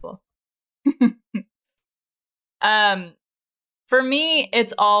 Be wonderful. For me,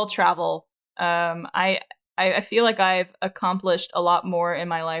 it's all travel. I feel like I've accomplished a lot more in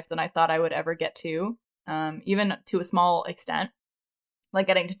my life than I thought I would ever get to, even to a small extent. Like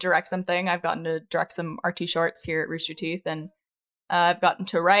getting to direct something. I've gotten to direct some RT shorts here at Rooster Teeth, and I've gotten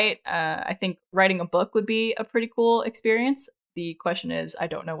to write. I think writing a book would be a pretty cool experience. The question is, I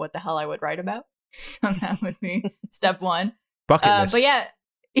don't know what the hell I would write about. So that would be step one. Bucket list. But yeah,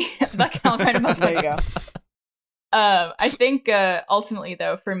 I'll write a book. There you go. I think ultimately,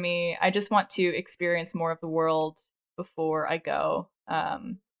 though, for me, I just want to experience more of the world before I go.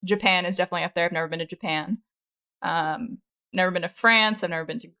 Japan is definitely up there. I've never been to Japan. Never been to France. I've never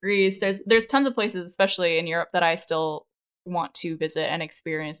been to Greece. There's tons of places, especially in Europe, that I still want to visit and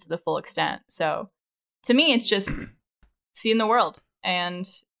experience to the full extent. So to me, it's just seeing the world and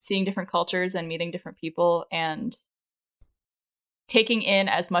seeing different cultures and meeting different people and taking in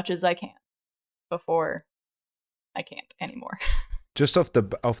as much as I can before I can't anymore. Just off the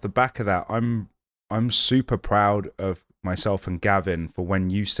back of that, I'm super proud of myself and Gavin for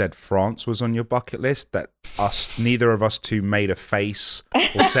when you said France was on your bucket list, that neither of us two made a face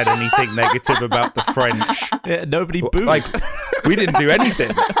or said anything negative about the French. Yeah, nobody booed. Like, we didn't do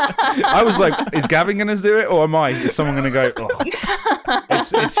anything. I was like, is Gavin going to do it or am I? Is someone going to go, oh.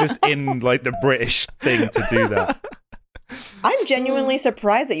 It's just in like the British thing to do that. I'm genuinely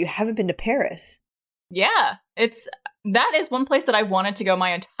surprised that you haven't been to Paris. Yeah, it's that is one place that I wanted to go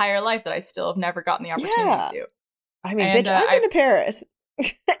my entire life that I still have never gotten the opportunity to. I mean, And, bitch, I've been to Paris.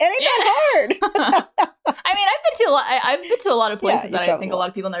 It ain't that hard. I mean, I've been to a lot of places you that I travel think a a lot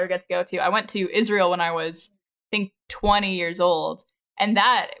of people never get to go to. I went to Israel when I was, I think, 20 years old, and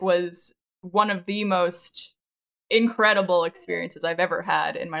that was one of the most incredible experiences I've ever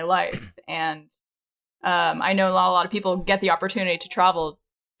had in my life. And I know a lot of people get the opportunity to travel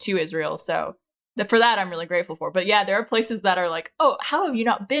to Israel, so for that I'm really grateful for. But yeah, there are places that are like, oh, how have you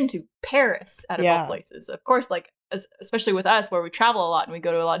not been to Paris out of all places? Of course, like especially with us where we travel a lot and we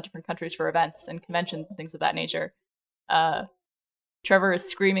go to a lot of different countries for events and conventions and things of that nature. Trevor is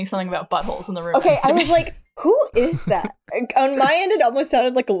screaming something about buttholes in the room. Okay, I was like, who is that? On my end, it almost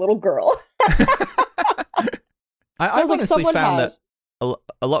sounded like a little girl. I've like, honestly someone found has. that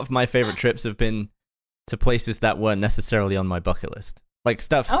a lot of my favorite trips have been to places that weren't necessarily on my bucket list. Like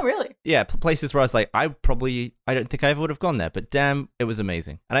stuff. Oh, really? Yeah, places where I was like, I don't think I ever would have gone there, but damn, it was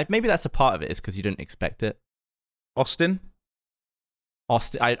amazing. And maybe that's a part of it, is because you didn't expect it. Austin?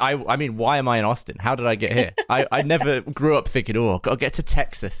 Austin. I mean, why am I in Austin? How did I get here? I never grew up thinking, oh, I've got to get to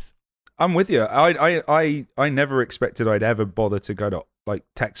Texas. I'm with you. I never expected I'd ever bother to go to like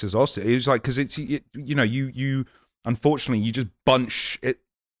Texas, Austin. It was like, because you unfortunately you just bunch it.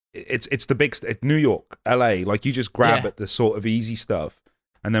 It's the big New York, LA. Like you just grab at the sort of easy stuff,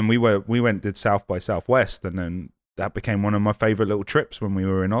 and then we did South by Southwest, and then that became one of my favorite little trips when we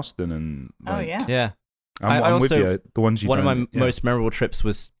were in Austin. And like, yeah. I'm I with also, you. The ones you one of my don't- most memorable trips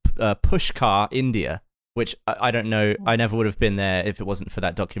was Pushkar, India, which I don't know. I never would have been there if it wasn't for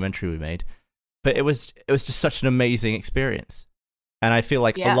that documentary we made. But it was just such an amazing experience, and I feel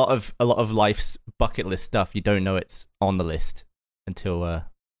like a lot of life's bucket list stuff, you don't know it's on the list until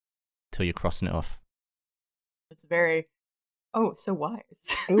you're crossing it off. It's very, so wise.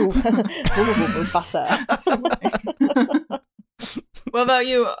 Ooh, Mufasa. So wise. What about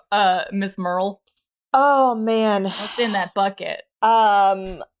you, Miss Merle? Oh man, What's in that bucket?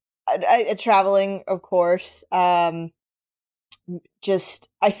 Traveling, of course. Just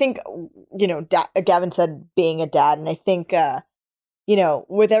I think Gavin said being a dad, and I think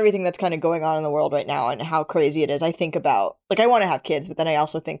with everything that's kind of going on in the world right now and how crazy it is, I think about like I want to have kids, but then I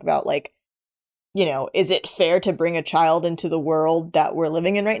also think about like, is it fair to bring a child into the world that we're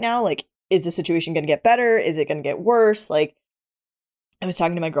living in right now? Like, is the situation going to get better? Is it going to get worse? Like, I was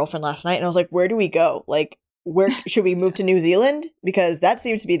talking to my girlfriend last night and I was like, where do we go? Like, where should we move to New Zealand? Because that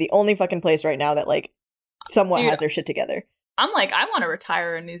seems to be the only fucking place right now that like somewhat has their shit together. I'm like, I want to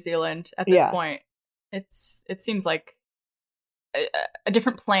retire in New Zealand at this point. It seems like a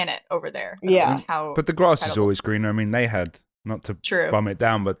different planet over there. Yeah. But the grass is always greener. I mean, they had, not to bum it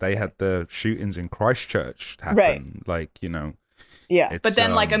down, but they had the shootings in Christchurch happen. Right. Like, Yeah. But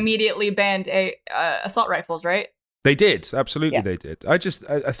then like immediately banned assault rifles, right? They did. Absolutely they did. I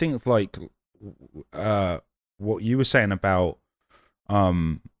think like what you were saying about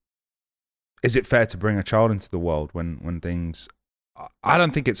is it fair to bring a child into the world when things... I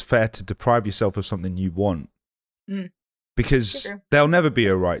don't think it's fair to deprive yourself of something you want. Because there'll never be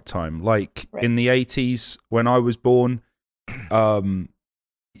a right time. Like in the 80s when I was born, that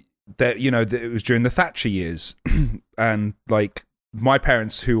it was during the Thatcher years, and like my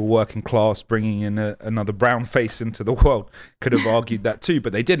parents who were working class bringing in another brown face into the world could have argued that too,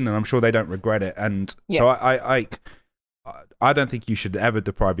 but they didn't, and I'm sure they don't regret it. And so I don't think you should ever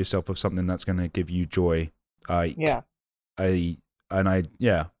deprive yourself of something that's going to give you joy. I hope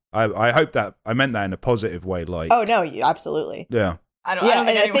that I meant that in a positive way. Like, oh no, absolutely. Yeah. I don't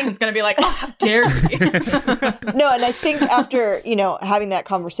think anyone's going to be like, oh, how dare you? No, and I think after, having that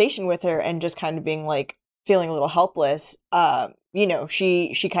conversation with her and just kind of being like, feeling a little helpless,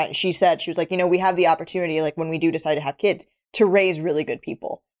 she said, she was like, we have the opportunity, like when we do decide to have kids, to raise really good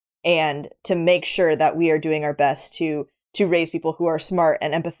people and to make sure that we are doing our best to raise people who are smart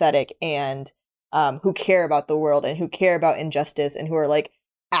and empathetic and who care about the world and who care about injustice and who are like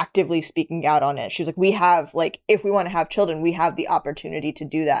actively speaking out on it. She's like, we have like, if we want to have children, we have the opportunity to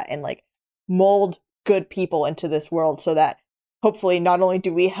do that and like mold good people into this world so that hopefully not only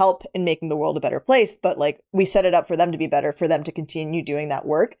do we help in making the world a better place, but like we set it up for them to be better, for them to continue doing that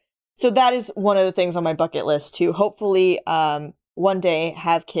work. So that is one of the things on my bucket list to hopefully one day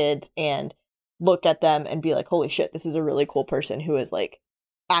have kids and look at them and be like, holy shit, this is a really cool person who is like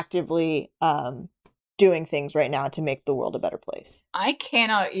actively doing things right now to make the world a better place. I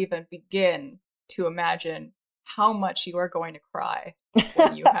cannot even begin to imagine how much you are going to cry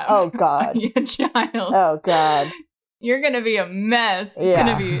when you have oh God. a child. Oh God. You're going to be a mess. It's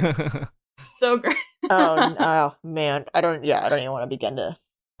going to be so great. oh man. I don't even want to begin to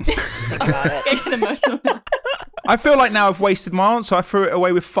think about it. I get emotional. I feel like now I've wasted my answer. I threw it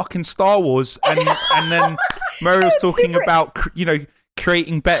away with fucking Star Wars, and then Muriel's talking about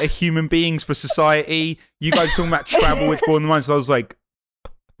creating better human beings for society. You guys talking about travel, which brought in the mind. So I was like,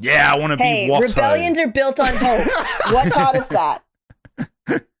 yeah, I want to be Watto. Rebellions are built on hope. What taught us that?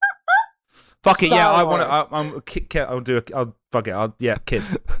 Fuck it, Star yeah. I Wars. want to. I'm a kid. I'll fuck it. Kid.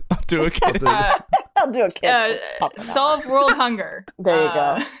 I'll do a kid. I'll do a kid. Solve world hunger. There you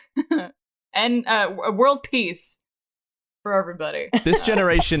go. And world peace for everybody. This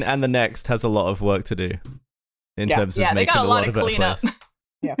generation and the next has a lot of work to do in terms of making the world a better place.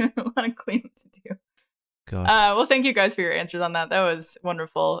 Yeah. A lot of cleanup to do. God. Well, thank you guys for your answers on that. That was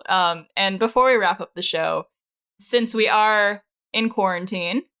wonderful. And before we wrap up the show, since we are in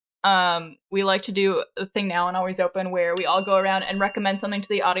quarantine, we like to do a thing now and always open where we all go around and recommend something to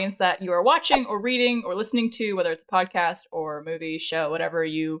the audience that you are watching or reading or listening to, whether it's a podcast or a movie, show, whatever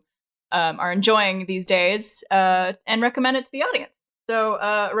you are enjoying these days, and recommend it to the audience. So,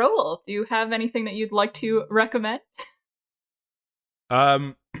 Raul, do you have anything that you'd like to recommend?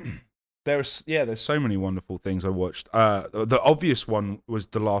 There's so many wonderful things I watched. The obvious one was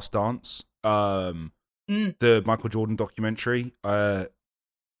The Last Dance, the Michael Jordan documentary.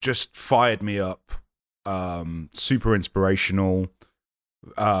 Just fired me up. Super inspirational.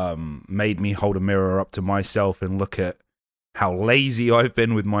 Made me hold a mirror up to myself and look at how lazy I've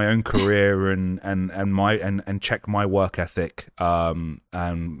been with my own career and check my work ethic. And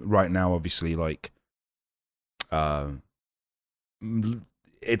right now, obviously, like,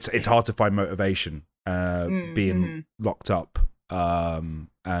 it's hard to find motivation being locked up. What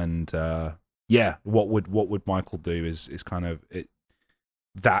would Michael do is kind of it.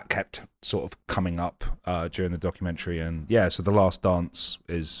 That kept sort of coming up during the documentary, and so The Last Dance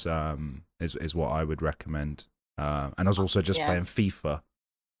is what I would recommend. And I was also just playing FIFA.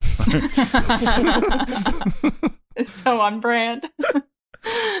 It's so on brand.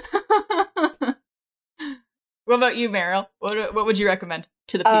 What about you, Meryl? What would you recommend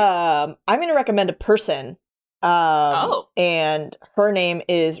to the peeps? I'm going to recommend a person. And her name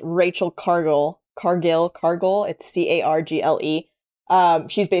is Rachel Cargill. It's Cargle.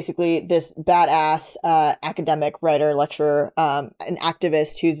 She's basically this badass academic writer, lecturer, an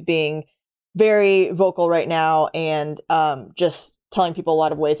activist who's being very vocal right now and just telling people a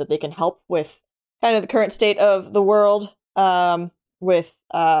lot of ways that they can help with kind of the current state of the world, with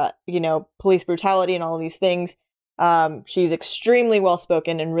police brutality and all of these things. She's extremely well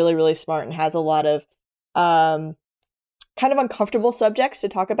spoken and really, really smart and has a lot of kind of uncomfortable subjects to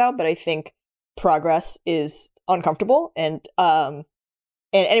talk about, but I think progress is uncomfortable. And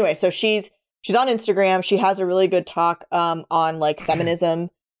anyway, so she's on Instagram. She has a really good talk on like feminism.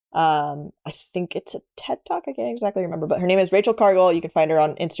 I think it's a TED Talk. I can't exactly remember, but her name is Rachel Cargill. You can find her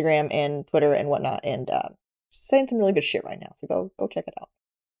on Instagram and Twitter and whatnot. And she's saying some really good shit right now. So go check it out.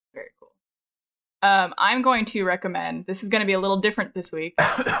 Very cool. I'm going to recommend, this is going to be a little different this week.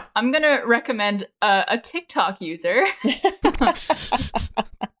 I'm going to recommend a TikTok user.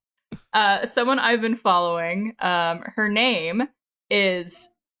 Someone I've been following. Her name it's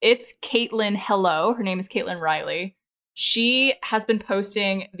Caitlin Hello. Her name is Caitlin Riley. She has been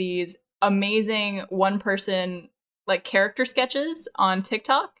posting these amazing one-person like character sketches on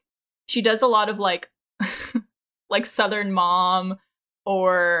TikTok. She does a lot of like like Southern Mom,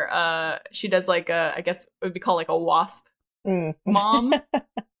 or she does like I guess it would be called like a WASP mom.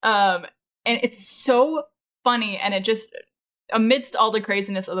 And it's so funny, and it just, amidst all the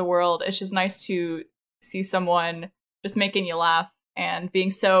craziness of the world, it's just nice to see someone just making you laugh and being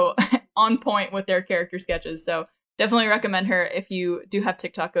so on point with their character sketches. So definitely recommend her. If you do have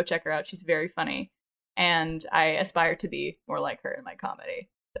TikTok, go check her out. She's very funny, and I aspire to be more like her in my comedy.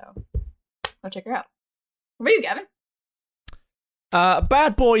 So go check her out. What about you, Gavin?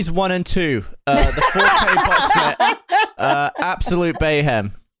 Bad Boys 1 and 2, the 4K box set, absolute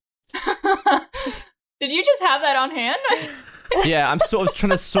mayhem. Did you just have that on hand? Yeah, I'm sort of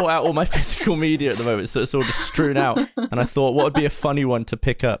trying to sort out all my physical media at the moment, so it's all just strewn out. And I thought, what would be a funny one to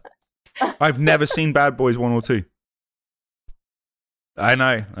pick up? I've never seen Bad Boys 1 or 2. I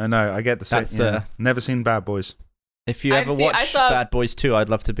know. I get the sense. Never seen Bad Boys. If you ever watch Bad Boys 2, I'd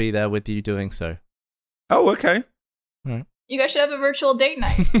love to be there with you doing so. Oh, okay. All right. You guys should have a virtual date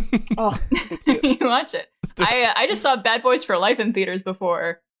night. Oh, you watch it. I just saw Bad Boys for Life in theaters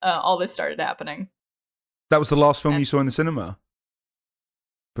before all this started happening. That was the last film you saw in the cinema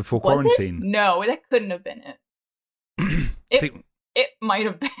before quarantine. It? No, that couldn't have been it. It might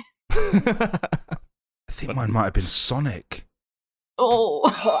have been. I think mine might have been Sonic.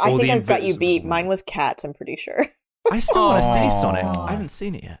 I think I've got you beat. Mine was Cats, I'm pretty sure. I still want to see Sonic. I haven't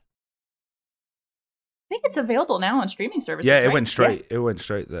seen it yet. think it's available now on streaming services. Yeah, it right? went straight. It went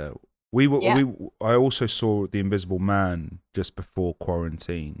straight there. I also saw The Invisible Man just before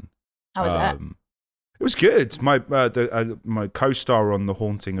quarantine. How was that? It was good. My co-star on The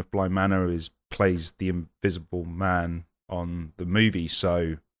Haunting of Bly Manor plays the Invisible Man on the movie,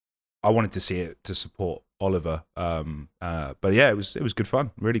 so I wanted to see it to support Oliver. But yeah, it was good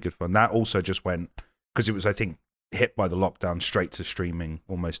fun, really good fun. That also just went because it was, I think, hit by the lockdown straight to streaming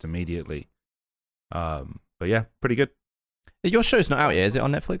almost immediately. But yeah, pretty good. Your show's not out yet, is it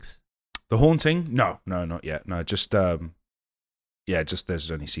on Netflix? The Haunting? No, not yet. No, just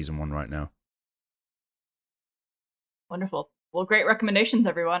there's only season 1 right now. Wonderful. Well, great recommendations,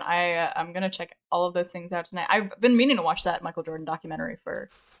 everyone. I'm gonna check all of those things out tonight. I've been meaning to watch that Michael Jordan documentary for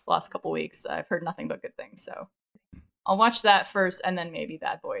the last couple weeks. I've heard nothing but good things, so I'll watch that first, and then maybe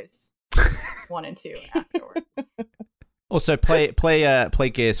Bad Boys 1 and 2 afterwards. Also, play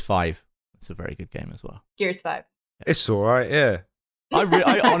Gears 5. It's a very good game as well. Gears 5. It's all right, yeah.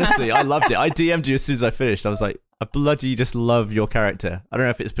 I honestly, I loved it. I DM'd you as soon as I finished. I was like, I bloody just love your character. I don't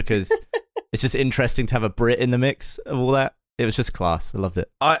know if it's because it's just interesting to have a Brit in the mix of all that. It was just class. I loved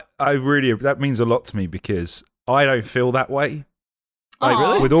it. I really, that means a lot to me because I don't feel that way. Like,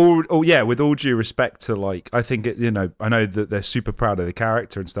 Aw. with all due respect to, like, I think it, I know that they're super proud of the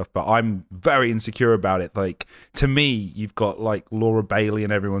character and stuff, but I'm very insecure about it. Like, to me, you've got like Laura Bailey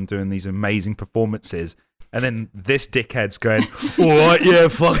and everyone doing these amazing performances, and then this dickhead's going, all right, yeah,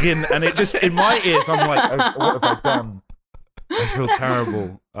 fucking, and it just in my ears, I'm like, oh, what have I done? I feel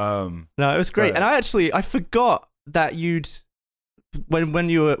terrible. No, it was great, and I forgot that you'd when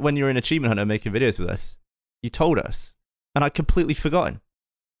you were in Achievement Hunter making videos with us, you told us, and I'd completely forgotten.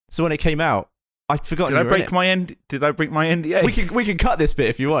 So when it came out, I'd forgotten. Did I break my NDA? We can cut this bit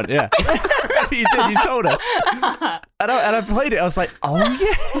if you want. Yeah, you did. You told us, and I played it. I was like, oh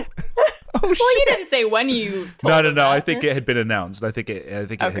yeah. Oh, well, shit. you didn't say when you told No. them I that. think it had been announced. I think it had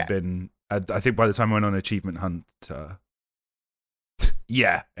been. I think by the time I went on Achievement Hunt,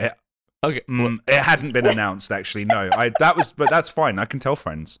 yeah, it hadn't been announced. Actually, no. But that's fine. I can tell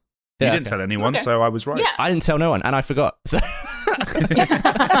friends. You didn't tell anyone, so I was right. Yeah. I didn't tell no one, and I forgot. So.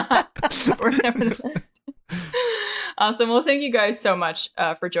 We're never the best. Awesome. Well, thank you guys so much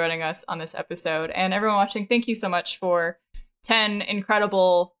for joining us on this episode, and everyone watching. Thank you so much for 10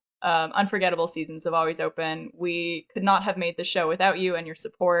 incredible. Unforgettable seasons of Always Open. We could not have made the show without you and your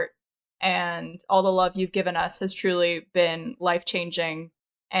support, and all the love you've given us has truly been life-changing.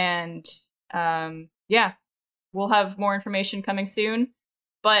 And we'll have more information coming soon,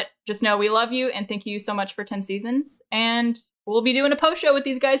 but just know we love you and thank you so much for 10 seasons, and we'll be doing a post show with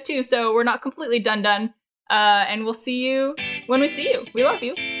these guys too, so we're not completely done, and we'll see you when we see you. We love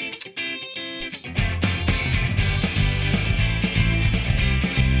you.